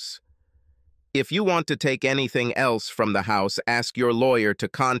house. If you want to take anything else from the house, ask your lawyer to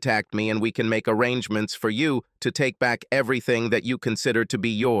contact me and we can make arrangements for you to take back everything that you consider to be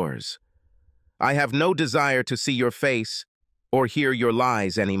yours. I have no desire to see your face or hear your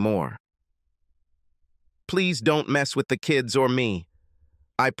lies anymore. Please don't mess with the kids or me.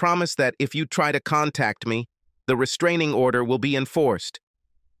 I promise that if you try to contact me, the restraining order will be enforced.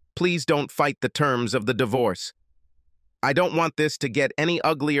 Please don't fight the terms of the divorce. I don't want this to get any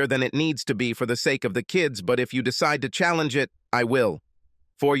uglier than it needs to be for the sake of the kids, but if you decide to challenge it, I will.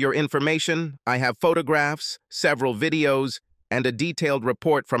 For your information, I have photographs, several videos, and a detailed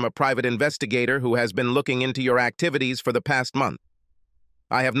report from a private investigator who has been looking into your activities for the past month.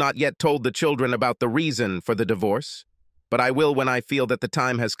 I have not yet told the children about the reason for the divorce, but I will when I feel that the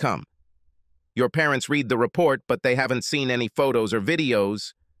time has come. Your parents read the report, but they haven't seen any photos or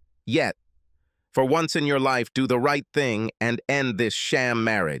videos yet. For once in your life, do the right thing and end this sham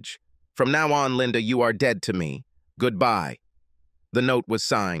marriage. From now on, Linda, you are dead to me. Goodbye. The note was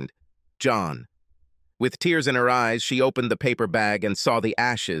signed, John. With tears in her eyes, she opened the paper bag and saw the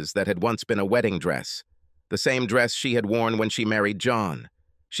ashes that had once been a wedding dress, the same dress she had worn when she married John.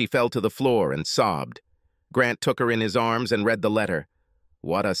 She fell to the floor and sobbed. Grant took her in his arms and read the letter.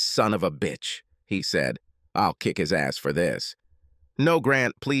 What a son of a bitch, he said. I'll kick his ass for this. No,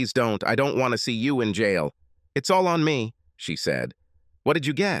 Grant, please don't. I don't want to see you in jail. It's all on me, she said. What did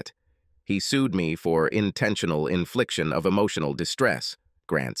you get? He sued me for intentional infliction of emotional distress,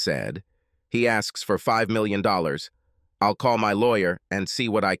 Grant said. He asks for $5 million. I'll call my lawyer and see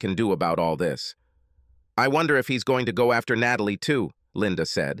what I can do about all this. I wonder if he's going to go after Natalie too, Linda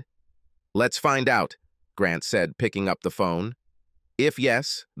said. Let's find out, Grant said, picking up the phone. If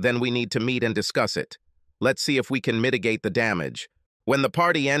yes, then we need to meet and discuss it. Let's see if we can mitigate the damage. When the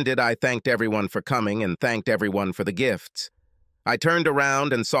party ended, I thanked everyone for coming and thanked everyone for the gifts. I turned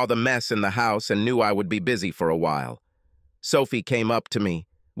around and saw the mess in the house and knew I would be busy for a while. Sophie came up to me,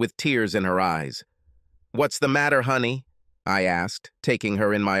 with tears in her eyes. What's the matter, honey? I asked, taking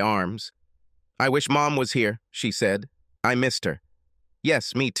her in my arms. I wish Mom was here, she said. I missed her.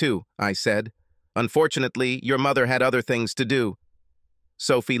 Yes, me too, I said. Unfortunately, your mother had other things to do.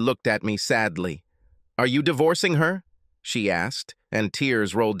 Sophie looked at me sadly. Are you divorcing her? She asked, and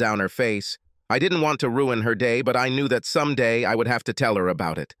tears rolled down her face. I didn't want to ruin her day, but I knew that someday I would have to tell her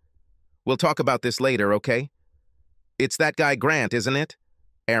about it. We'll talk about this later, okay? It's that guy Grant, isn't it?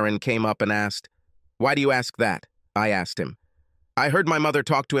 Aaron came up and asked. Why do you ask that? I asked him. I heard my mother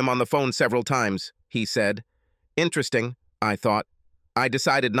talk to him on the phone several times, he said. Interesting, I thought. I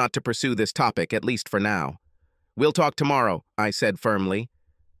decided not to pursue this topic, at least for now. We'll talk tomorrow, I said firmly.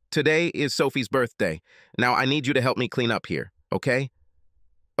 Today is Sophie's birthday. Now I need you to help me clean up here, okay?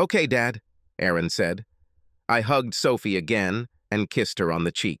 Okay, Dad, Aaron said. I hugged Sophie again and kissed her on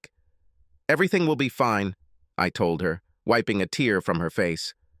the cheek. Everything will be fine, I told her, wiping a tear from her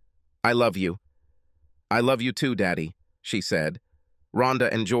face. I love you. I love you too, Daddy, she said.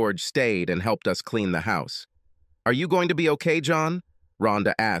 Rhonda and George stayed and helped us clean the house. "Are you going to be okay, John?"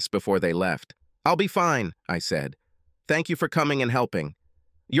 Rhonda asked before they left. "I'll be fine," I said. "Thank you for coming and helping."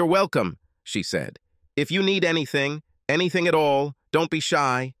 "You're welcome," she said. "If you need anything at all, don't be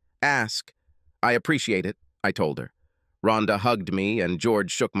shy. Ask." "I appreciate it," I told her. Rhonda hugged me and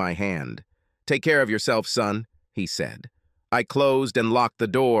George shook my hand. "Take care of yourself, son," he said. I closed and locked the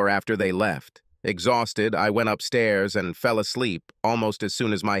door after they left. Exhausted, I went upstairs and fell asleep almost as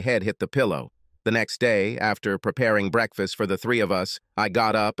soon as my head hit the pillow. The next day, after preparing breakfast for the three of us, I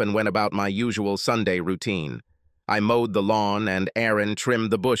got up and went about my usual Sunday routine. I mowed the lawn and Aaron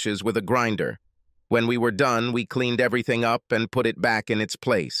trimmed the bushes with a grinder. When we were done, we cleaned everything up and put it back in its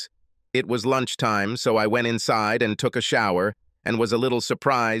place. It was lunchtime, so I went inside and took a shower and was a little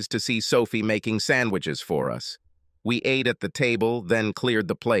surprised to see Sophie making sandwiches for us. We ate at the table, then cleared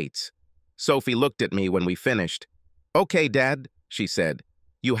the plates. Sophie looked at me when we finished. "Okay, Dad," she said.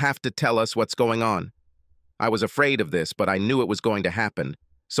 "You have to tell us what's going on." I was afraid of this, but I knew it was going to happen,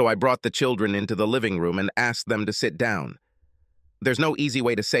 so I brought the children into the living room and asked them to sit down. "There's no easy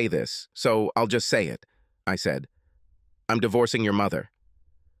way to say this, so I'll just say it," I said. "I'm divorcing your mother."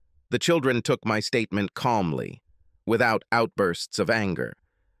 The children took my statement calmly, without outbursts of anger.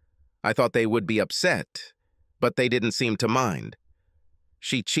 I thought they would be upset, but they didn't seem to mind.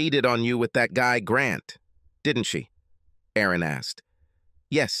 "She cheated on you with that guy Grant, didn't she?" Aaron asked.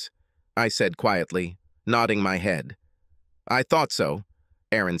 "Yes," I said quietly, nodding my head. "I thought so,"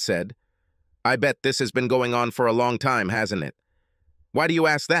 Aaron said. "I bet this has been going on for a long time, hasn't it?" "Why do you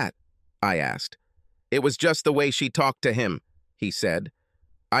ask that?" I asked. "It was just the way she talked to him," he said.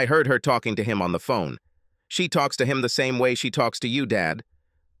 "I heard her talking to him on the phone. She talks to him the same way she talks to you, Dad."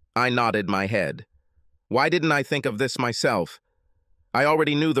 I nodded my head. Why didn't I think of this myself? I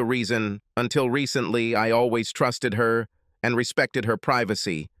already knew the reason. Until recently, I always trusted her and respected her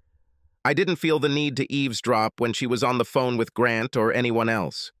privacy. I didn't feel the need to eavesdrop when she was on the phone with Grant or anyone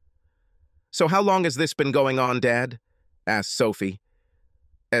else. "So how long has this been going on, Dad?" asked Sophie.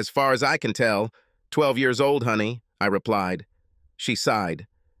 "As far as I can tell, 12 years old, honey," I replied. She sighed.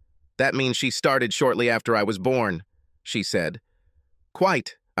 "That means she started shortly after I was born," she said.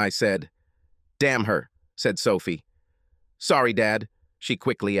 "Quite," I said. "Damn her," said Sophie. "Sorry, Dad," she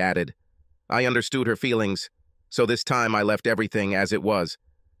quickly added. I understood her feelings, so this time I left everything as it was.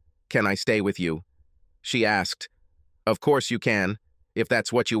 "Can I stay with you?" she asked. "Of course you can, if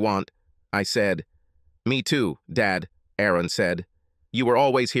that's what you want," I said. "Me too, Dad," Aaron said. "You were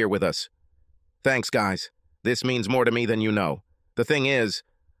always here with us." "Thanks, guys. This means more to me than you know. The thing is,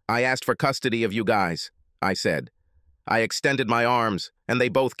 I asked for custody of you guys," I said. I extended my arms, and they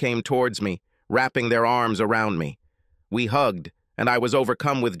both came towards me, wrapping their arms around me. We hugged, and I was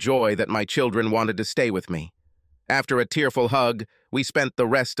overcome with joy that my children wanted to stay with me. After a tearful hug, we spent the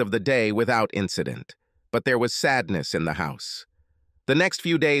rest of the day without incident, but there was sadness in the house. The next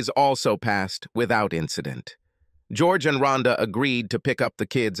few days also passed without incident. George and Rhonda agreed to pick up the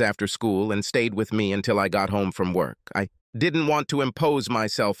kids after school and stayed with me until I got home from work. I didn't want to impose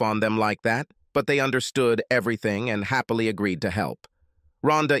myself on them like that, but they understood everything and happily agreed to help.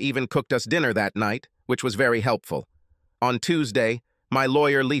 Rhonda even cooked us dinner that night, which was very helpful. On Tuesday, my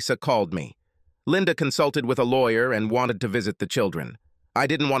lawyer Lisa called me. Linda consulted with a lawyer and wanted to visit the children. I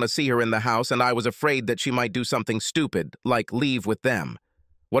didn't want to see her in the house, and I was afraid that she might do something stupid, like leave with them.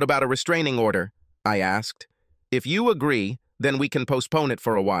 "What about a restraining order?" I asked. "If you agree, then we can postpone it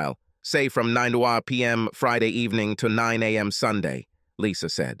for a while, say from 9 p.m. Friday evening to 9 a.m. Sunday," Lisa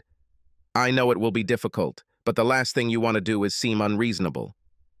said. "I know it will be difficult, but the last thing you want to do is seem unreasonable."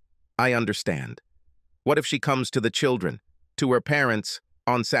 "I understand. What if she comes to the children, to her parents,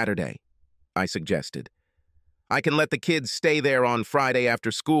 on Saturday?" I suggested. "I can let the kids stay there on Friday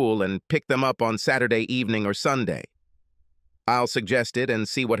after school and pick them up on Saturday evening or Sunday." "I'll suggest it and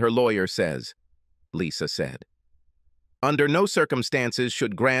see what her lawyer says," Lisa said. "Under no circumstances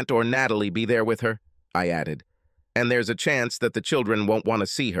should Grant or Natalie be there with her," I added. "And there's a chance that the children won't want to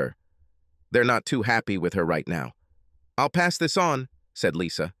see her. They're not too happy with her right now." "I'll pass this on," said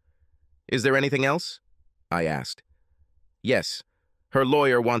Lisa. "Is there anything else?" I asked. "Yes. Her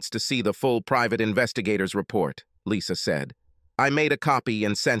lawyer wants to see the full private investigator's report," Lisa said. "I made a copy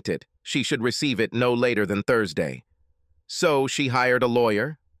and sent it. She should receive it no later than Thursday." "So she hired a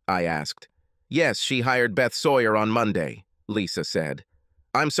lawyer?" I asked. "Yes, she hired Beth Sawyer on Monday," Lisa said.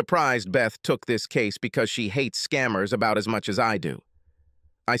 "I'm surprised Beth took this case because she hates scammers about as much as I do.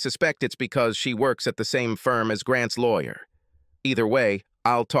 I suspect it's because she works at the same firm as Grant's lawyer. Either way,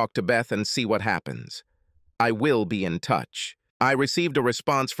 I'll talk to Beth and see what happens. I will be in touch." I received a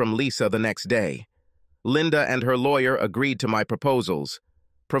response from Lisa the next day. Linda and her lawyer agreed to my proposals,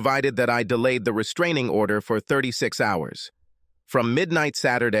 provided that I delayed the restraining order for 36 hours, from midnight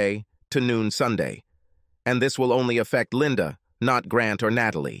Saturday to noon Sunday. And this will only affect Linda, not Grant or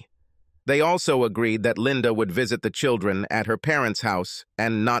Natalie. They also agreed that Linda would visit the children at her parents' house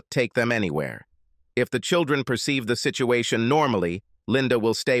and not take them anywhere. If the children perceive the situation normally, Linda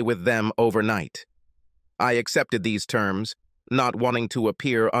will stay with them overnight. I accepted these terms, not wanting to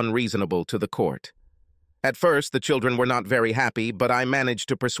appear unreasonable to the court. At first, the children were not very happy, but I managed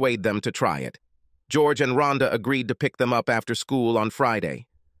to persuade them to try it. George and Rhonda agreed to pick them up after school on Friday.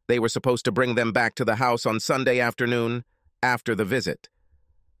 They were supposed to bring them back to the house on Sunday afternoon, after the visit.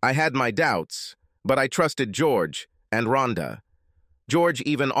 I had my doubts, but I trusted George and Rhonda. George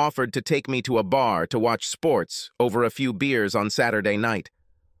even offered to take me to a bar to watch sports over a few beers on Saturday night.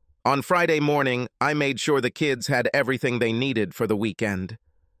 On Friday morning, I made sure the kids had everything they needed for the weekend.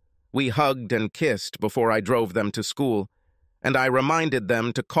 We hugged and kissed before I drove them to school, and I reminded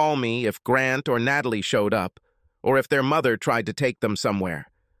them to call me if Grant or Natalie showed up, or if their mother tried to take them somewhere.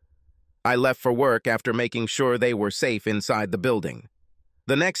 I left for work after making sure they were safe inside the building.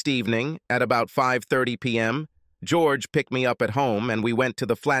 The next evening, at about 5:30 p.m., George picked me up at home and we went to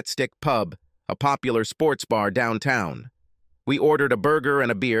the Flat Stick Pub, a popular sports bar downtown. We ordered a burger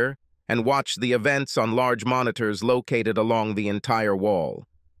and a beer and watched the events on large monitors located along the entire wall.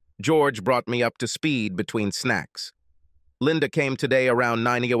 George brought me up to speed between snacks. Linda came today around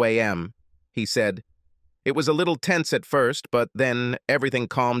 9 a.m., he said. It was a little tense at first, but then everything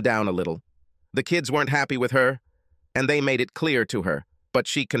calmed down a little. The kids weren't happy with her, and they made it clear to her, but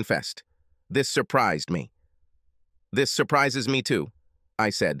she confessed. This surprised me. This surprises me too,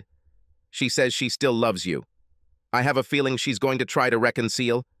 I said. She says she still loves you. I have a feeling she's going to try to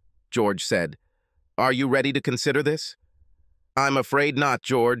reconcile, George said. Are you ready to consider this? I'm afraid not,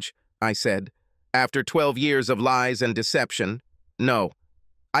 George, I said. After 12 years of lies and deception, no.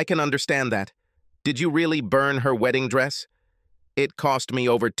 I can understand that. Did you really burn her wedding dress? It cost me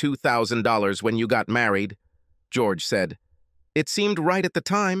over $2,000 when you got married, George said. It seemed right at the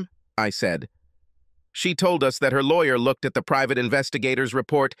time, I said. She told us that her lawyer looked at the private investigator's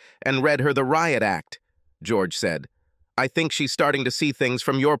report and read her the riot act, George said. I think she's starting to see things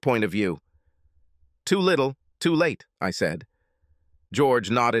from your point of view. Too little, too late, I said.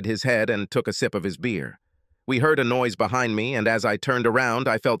 George nodded his head and took a sip of his beer. We heard a noise behind me, and as I turned around,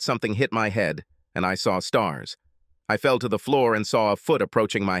 I felt something hit my head, and I saw stars. I fell to the floor and saw a foot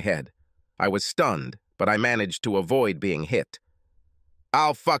approaching my head. I was stunned, but I managed to avoid being hit.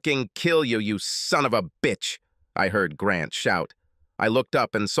 I'll fucking kill you, you son of a bitch, I heard Grant shout. I looked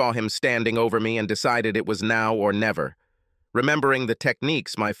up and saw him standing over me and decided it was now or never. Remembering the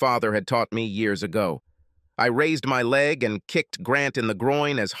techniques my father had taught me years ago, I raised my leg and kicked Grant in the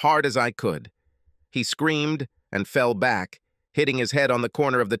groin as hard as I could. He screamed and fell back, hitting his head on the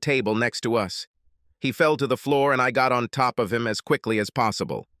corner of the table next to us. He fell to the floor and I got on top of him as quickly as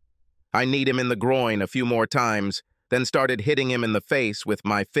possible. I kneed him in the groin a few more times, then started hitting him in the face with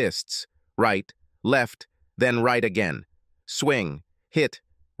my fists. Right, left, then right again. Swing, hit,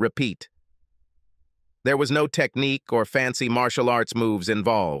 repeat. There was no technique or fancy martial arts moves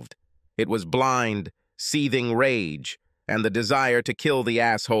involved. It was blind, seething rage, and the desire to kill the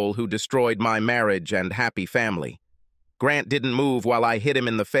asshole who destroyed my marriage and happy family. Grant didn't move while I hit him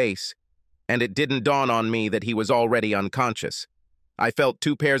in the face, and it didn't dawn on me that he was already unconscious. I felt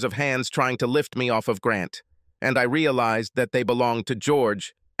two pairs of hands trying to lift me off of Grant, and I realized that they belonged to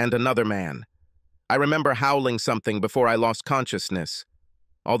George and another man. I remember howling something before I lost consciousness.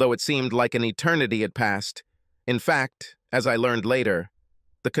 Although it seemed like an eternity had passed, in fact, as I learned later,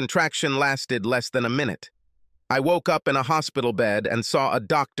 the contraction lasted less than a minute. I woke up in a hospital bed and saw a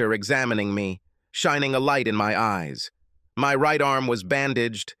doctor examining me, shining a light in my eyes. My right arm was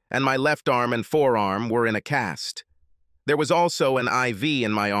bandaged, and my left arm and forearm were in a cast. There was also an IV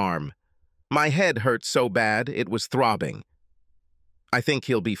in my arm. My head hurt so bad it was throbbing. I think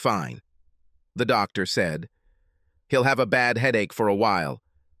he'll be fine, the doctor said. He'll have a bad headache for a while,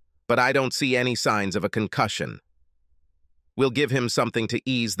 but I don't see any signs of a concussion. We'll give him something to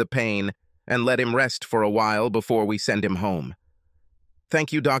ease the pain and let him rest for a while before we send him home.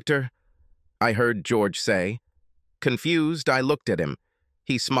 Thank you, doctor, I heard George say. Confused, I looked at him.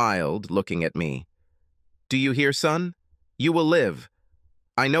 He smiled, looking at me. Do you hear, son? You will live.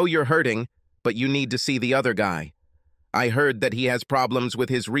 I know you're hurting, but you need to see the other guy. I heard that he has problems with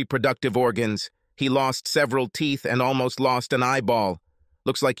his reproductive organs. He lost several teeth and almost lost an eyeball.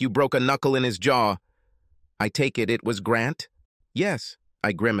 Looks like you broke a knuckle in his jaw. I take it was Grant? Yes,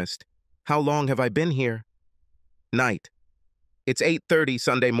 I grimaced. How long have I been here? Night. It's 8:30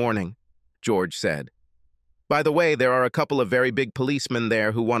 Sunday morning, George said. By the way, there are a couple of very big policemen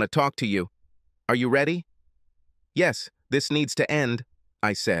there who want to talk to you. Are you ready? Yes, this needs to end,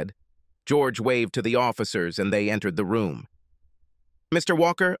 I said. George waved to the officers and they entered the room. Mr.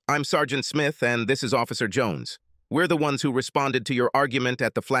 Walker, I'm Sergeant Smith and this is Officer Jones. We're the ones who responded to your argument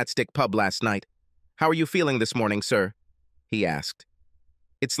at the Flatstick pub last night. How are you feeling this morning, sir? He asked.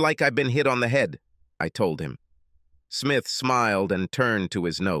 It's like I've been hit on the head, I told him. Smith smiled and turned to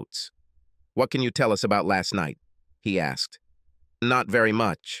his notes. What can you tell us about last night? He asked. Not very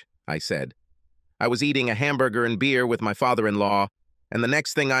much, I said. I was eating a hamburger and beer with my father-in-law, and the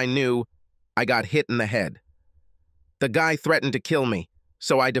next thing I knew, I got hit in the head. The guy threatened to kill me,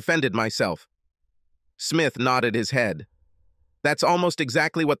 so I defended myself. Smith nodded his head. That's almost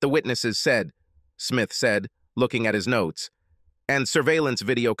exactly what the witnesses said, Smith said, looking at his notes. And surveillance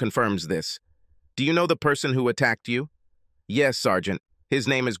video confirms this. Do you know the person who attacked you? Yes, Sergeant. His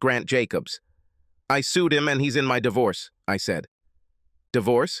name is Grant Jacobs. I sued him and he's in my divorce, I said.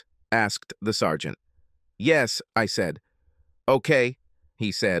 Divorce? Asked the sergeant. Yes, I said. Okay,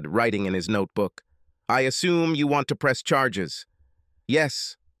 he said, writing in his notebook. I assume you want to press charges.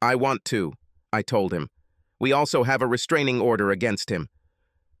 Yes, I want to, I told him. We also have a restraining order against him.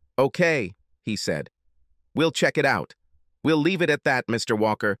 Okay, he said. We'll check it out. We'll leave it at that, Mr.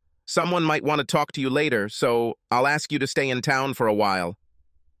 Walker. Someone might want to talk to you later, so I'll ask you to stay in town for a while.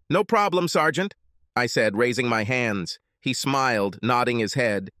 No problem, Sergeant, I said, raising my hands. He smiled, nodding his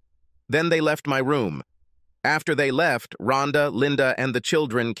head. Then they left my room. After they left, Rhonda, Linda, and the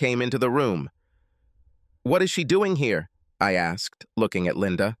children came into the room. What is she doing here? I asked, looking at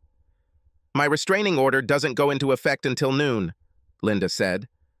Linda. My restraining order doesn't go into effect until noon, Linda said.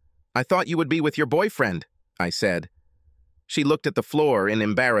 I thought you would be with your boyfriend, I said. She looked at the floor in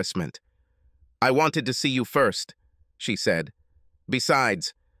embarrassment. I wanted to see you first, she said.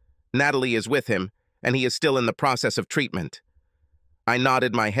 Besides, Natalie is with him, and he is still in the process of treatment. I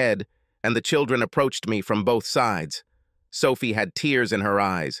nodded my head, and the children approached me from both sides. Sophie had tears in her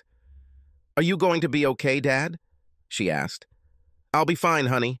eyes. Are you going to be okay, Dad? She asked. I'll be fine,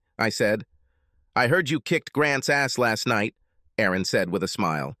 honey, I said. I heard you kicked Grant's ass last night, Aaron said with a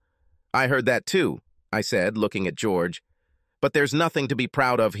smile. I heard that too, I said, looking at George. But there's nothing to be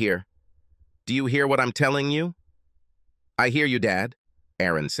proud of here. Do you hear what I'm telling you? I hear you, Dad,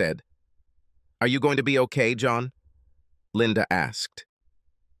 Aaron said. Are you going to be okay, John? Linda asked.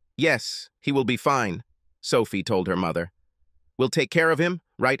 Yes, he will be fine, Sophie told her mother. We'll take care of him,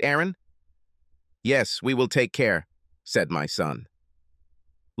 right, Aaron? Yes, we will take care, said my son.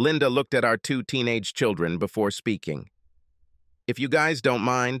 Linda looked at our two teenage children before speaking. If you guys don't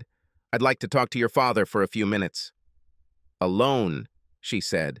mind, I'd like to talk to your father for a few minutes. Alone, she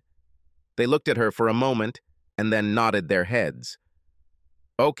said. They looked at her for a moment and then nodded their heads.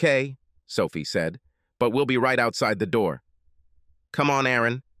 Okay, Sophie said, but we'll be right outside the door. Come on,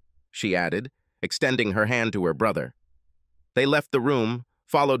 Aaron, she added, extending her hand to her brother. They left the room,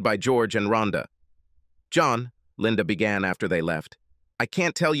 followed by George and Rhonda. John, Linda began after they left, I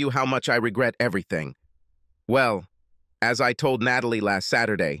can't tell you how much I regret everything. Well, as I told Natalie last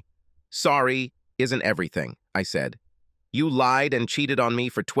Saturday, sorry isn't everything, I said. You lied and cheated on me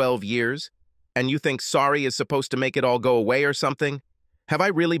for 12 years, and you think sorry is supposed to make it all go away or something? Have I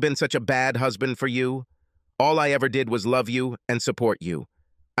really been such a bad husband for you? All I ever did was love you and support you.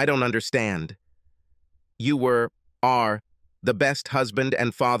 I don't understand. You are, the best husband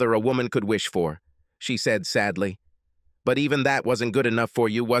and father a woman could wish for, she said sadly. But even that wasn't good enough for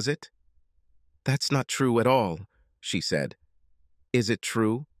you, was it? That's not true at all, she said. Is it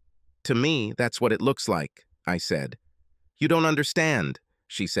true? To me, that's what it looks like, I said. You don't understand,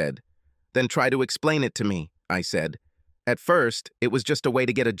 she said. Then try to explain it to me, I said. At first, it was just a way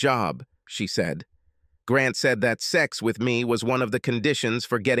to get a job, she said. Grant said that sex with me was one of the conditions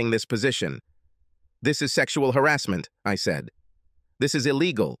for getting this position. This is sexual harassment, I said. This is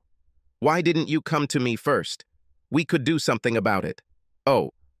illegal. Why didn't you come to me first? We could do something about it.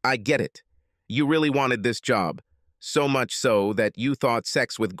 Oh, I get it. You really wanted this job, so much so that you thought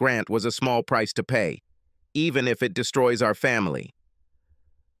sex with Grant was a small price to pay, even if it destroys our family.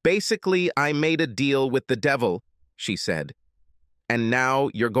 Basically, I made a deal with the devil, she said. And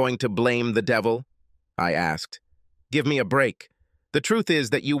now you're going to blame the devil? I asked. Give me a break. The truth is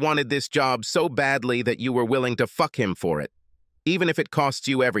that you wanted this job so badly that you were willing to fuck him for it, even if it costs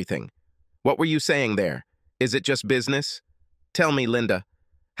you everything. What were you saying there? Is it just business? Tell me, Linda,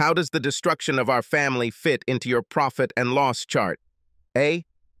 how does the destruction of our family fit into your profit and loss chart? Eh?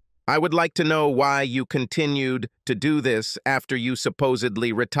 I would like to know why you continued to do this after you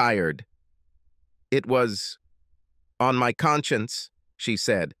supposedly retired. It was on my conscience, she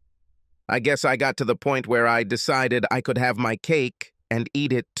said. I guess I got to the point where I decided I could have my cake and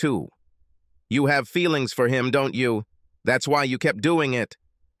eat it too. You have feelings for him, don't you? That's why you kept doing it.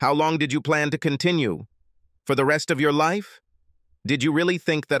 How long did you plan to continue? For the rest of your life? Did you really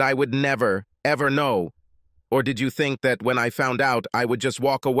think that I would never, ever know? Or did you think that when I found out, I would just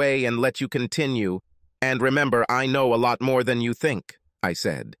walk away and let you continue? And remember, I know a lot more than you think, I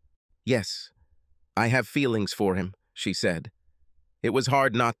said. Yes, I have feelings for him, she said. It was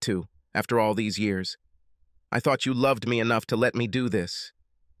hard not to, after all these years. I thought you loved me enough to let me do this.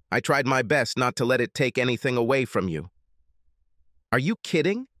 I tried my best not to let it take anything away from you. Are you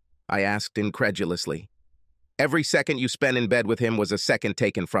kidding? I asked incredulously. Every second you spent in bed with him was a second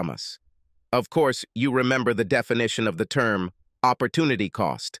taken from us. Of course, you remember the definition of the term opportunity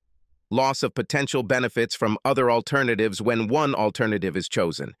cost, loss of potential benefits from other alternatives when one alternative is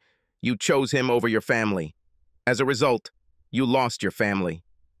chosen. You chose him over your family. As a result, you lost your family.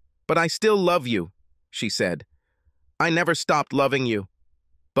 But I still love you, she said. I never stopped loving you.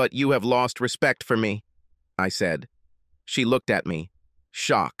 But you have lost respect for me, I said. She looked at me,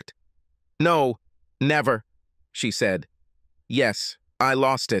 shocked. No, never, she said. Yes, I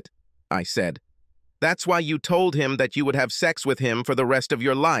lost it, I said. That's why you told him that you would have sex with him for the rest of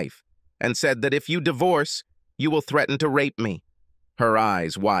your life, and said that if you divorce, you will threaten to rape me. Her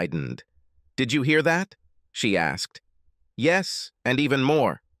eyes widened. Did you hear that? She asked. Yes, and even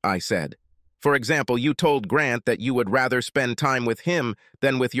more, I said. For example, you told Grant that you would rather spend time with him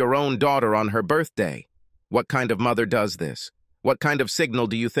than with your own daughter on her birthday. What kind of mother does this? What kind of signal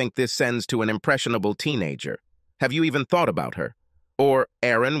do you think this sends to an impressionable teenager? Have you even thought about her? Or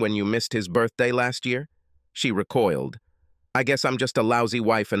Aaron when you missed his birthday last year? She recoiled. I guess I'm just a lousy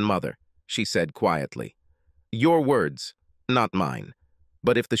wife and mother, she said quietly. Your words, not mine.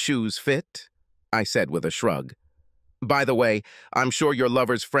 But if the shoes fit, I said with a shrug. By the way, I'm sure your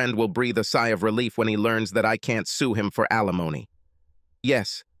lover's friend will breathe a sigh of relief when he learns that I can't sue him for alimony.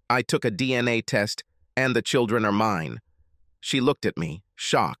 Yes, I took a DNA test, and the children are mine. She looked at me,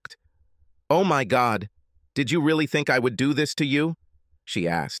 shocked. Oh my God, did you really think I would do this to you? She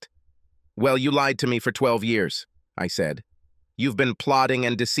asked. Well, you lied to me for 12 years, I said. You've been plotting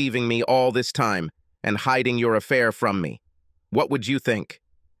and deceiving me all this time, and hiding your affair from me. What would you think?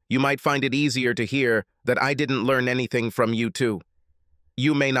 You might find it easier to hear that I didn't learn anything from you too.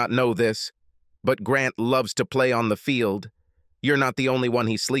 You may not know this, but Grant loves to play on the field. You're not the only one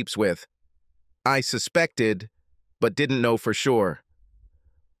he sleeps with. I suspected, but didn't know for sure.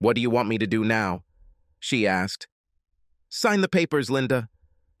 What do you want me to do now? She asked. Sign the papers, Linda.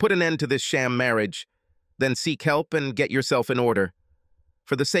 Put an end to this sham marriage. Then seek help and get yourself in order.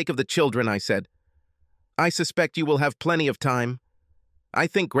 For the sake of the children, I said. I suspect you will have plenty of time. I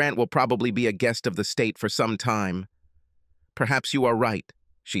think Grant will probably be a guest of the state for some time. Perhaps you are right,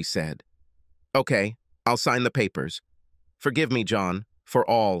 she said. Okay, I'll sign the papers. Forgive me, John, for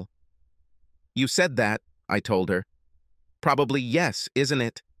all. You said that, I told her. Probably yes, isn't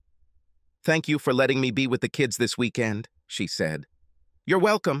it? Thank you for letting me be with the kids this weekend, she said. You're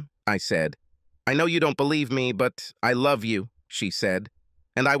welcome, I said. I know you don't believe me, but I love you, she said.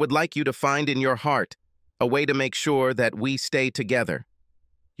 And I would like you to find in your heart a way to make sure that we stay together.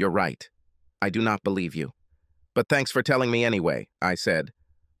 You're right. I do not believe you. But thanks for telling me anyway, I said.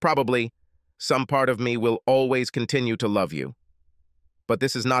 Probably, some part of me will always continue to love you. But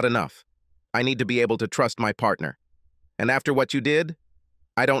this is not enough. I need to be able to trust my partner. And after what you did,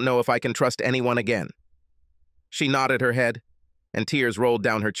 I don't know if I can trust anyone again. She nodded her head, and tears rolled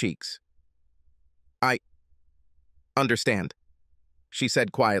down her cheeks. I understand, she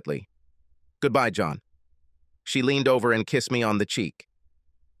said quietly. Goodbye, John. She leaned over and kissed me on the cheek.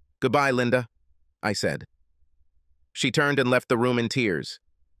 Goodbye, Linda, I said. She turned and left the room in tears.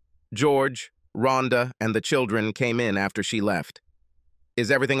 George, Rhonda, and the children came in after she left.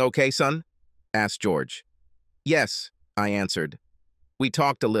 Is everything okay, son? Asked George. Yes, I answered. We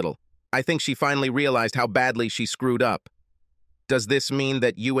talked a little. I think she finally realized how badly she screwed up. Does this mean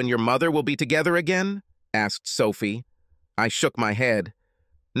that you and your mother will be together again? Asked Sophie. I shook my head.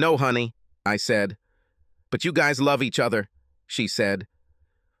 No, honey, I said. But you guys love each other, she said.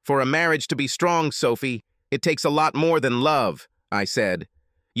 For a marriage to be strong, Sophie, it takes a lot more than love, I said.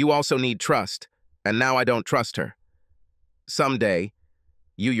 You also need trust, and now I don't trust her. Someday,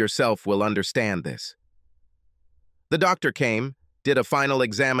 you yourself will understand this. The doctor came, did a final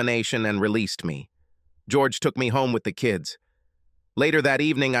examination, and released me. George took me home with the kids. Later that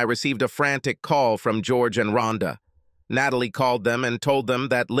evening, I received a frantic call from George and Rhonda. Natalie called them and told them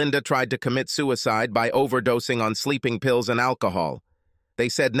that Linda tried to commit suicide by overdosing on sleeping pills and alcohol. They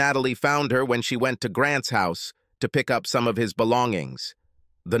said Natalie found her when she went to Grant's house to pick up some of his belongings.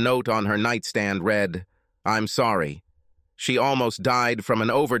 The note on her nightstand read, "I'm sorry." She almost died from an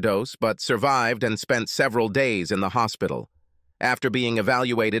overdose, but survived and spent several days in the hospital. After being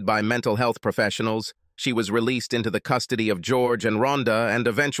evaluated by mental health professionals, she was released into the custody of George and Rhonda and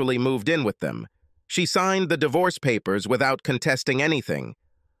eventually moved in with them. She signed the divorce papers without contesting anything.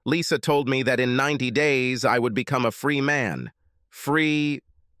 Lisa told me that in 90 days I would become a free man. Free?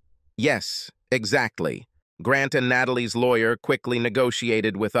 Yes, exactly. Grant and Natalie's lawyer quickly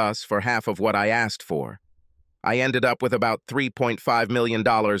negotiated with us for half of what I asked for. I ended up with about $3.5 million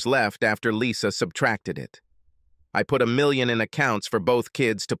left after Lisa subtracted it. I put $1 million in accounts for both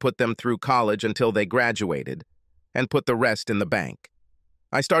kids to put them through college until they graduated, and put the rest in the bank.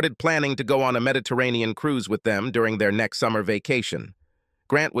 I started planning to go on a Mediterranean cruise with them during their next summer vacation.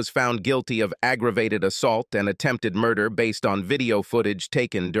 Grant was found guilty of aggravated assault and attempted murder based on video footage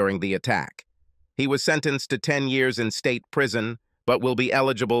taken during the attack. He was sentenced to 10 years in state prison, but will be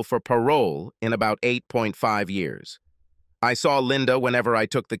eligible for parole in about 8.5 years. I saw Linda whenever I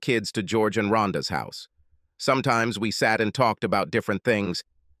took the kids to George and Rhonda's house. Sometimes we sat and talked about different things,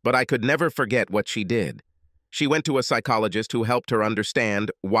 but I could never forget what she did. She went to a psychologist who helped her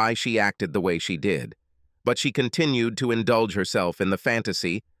understand why she acted the way she did, but she continued to indulge herself in the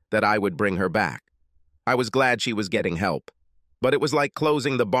fantasy that I would bring her back. I was glad she was getting help, but it was like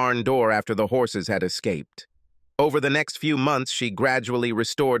closing the barn door after the horses had escaped. Over the next few months, she gradually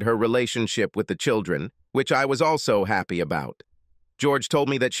restored her relationship with the children, which I was also happy about. George told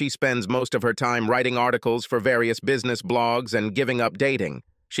me that she spends most of her time writing articles for various business blogs and giving up dating.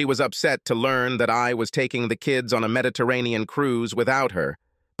 She was upset to learn that I was taking the kids on a Mediterranean cruise without her,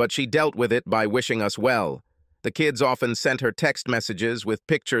 but she dealt with it by wishing us well. The kids often sent her text messages with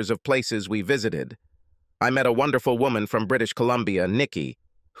pictures of places we visited. I met a wonderful woman from British Columbia, Nikki,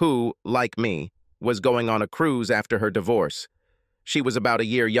 who, like me, was going on a cruise after her divorce. She was about a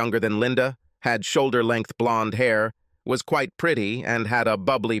year younger than Linda, had shoulder-length blonde hair, was quite pretty, and had a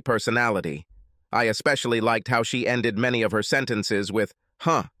bubbly personality. I especially liked how she ended many of her sentences with,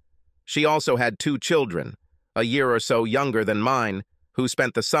 "huh." She also had 2 children, a year or so younger than mine, who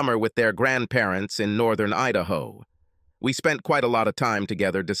spent the summer with their grandparents in northern Idaho. We spent quite a lot of time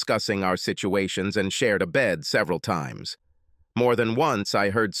together discussing our situations and shared a bed several times. More than once I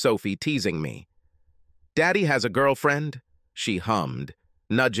heard Sophie teasing me. "Daddy has a girlfriend?" she hummed,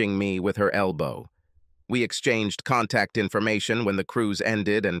 nudging me with her elbow. We exchanged contact information when the cruise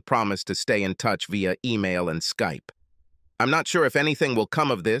ended and promised to stay in touch via email and Skype. I'm not sure if anything will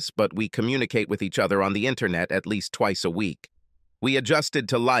come of this, but we communicate with each other on the internet at least twice a week. We adjusted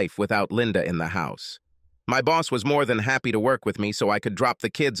to life without Linda in the house. My boss was more than happy to work with me so I could drop the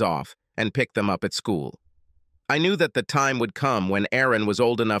kids off and pick them up at school. I knew that the time would come when Aaron was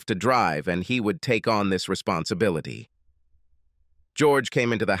old enough to drive and he would take on this responsibility. George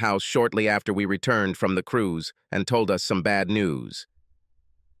came into the house shortly after we returned from the cruise and told us some bad news.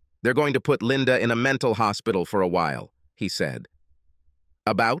 "They're going to put Linda in a mental hospital for a while," he said.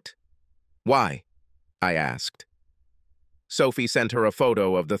 "About? Why?" I asked. "Sophie sent her a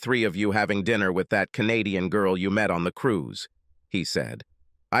photo of the 3 of you having dinner with that Canadian girl you met on the cruise," he said.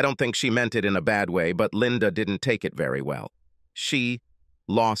 "I don't think she meant it in a bad way, but Linda didn't take it very well. She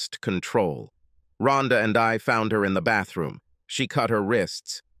lost control. Rhonda and I found her in the bathroom. She cut her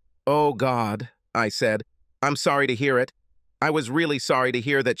wrists." "Oh, God," I said. "I'm sorry to hear it. I was really sorry to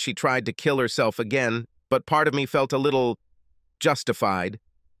hear that she tried to kill herself again, but part of me felt a little justified.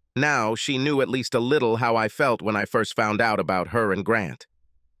 Now she knew at least a little how I felt when I first found out about her and Grant."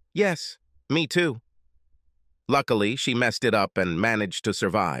 "Yes, me too." Luckily, she messed it up and managed to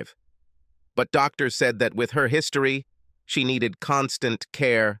survive. "But doctors said that with her history, she needed constant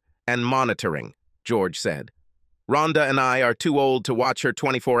care and monitoring," George said. "Rhonda and I are too old to watch her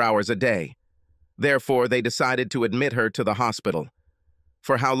 24 hours a day. Therefore, they decided to admit her to the hospital."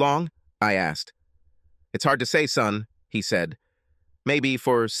 "For how long?" I asked. "It's hard to say, son," he said. "Maybe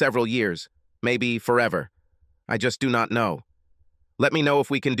for several years, maybe forever. I just do not know. Let me know if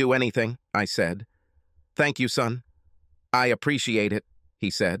we can do anything," I said. "Thank you, son." "I appreciate it," he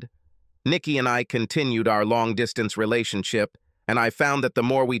said. Nikki and I continued our long-distance relationship, and I found that the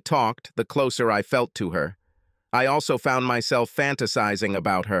more we talked, the closer I felt to her. I also found myself fantasizing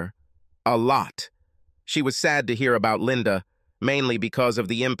about her. A lot. She was sad to hear about Linda, mainly because of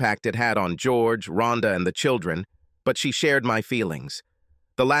the impact it had on George, Rhonda, and the children, but she shared my feelings.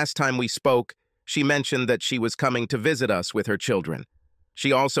 The last time we spoke, she mentioned that she was coming to visit us with her children.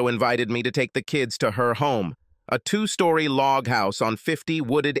 She also invited me to take the kids to her home, a 2-story log house on 50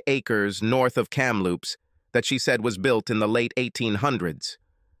 wooded acres north of Kamloops that she said was built in the late 1800s.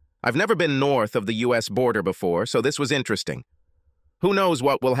 I've never been north of the U.S. border before, so this was interesting. Who knows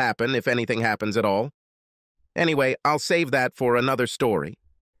what will happen if anything happens at all? Anyway, I'll save that for another story.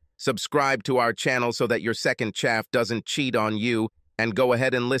 Subscribe to our channel so that your second chaff doesn't cheat on you, and go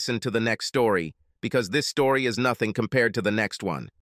ahead and listen to the next story, because this story is nothing compared to the next one.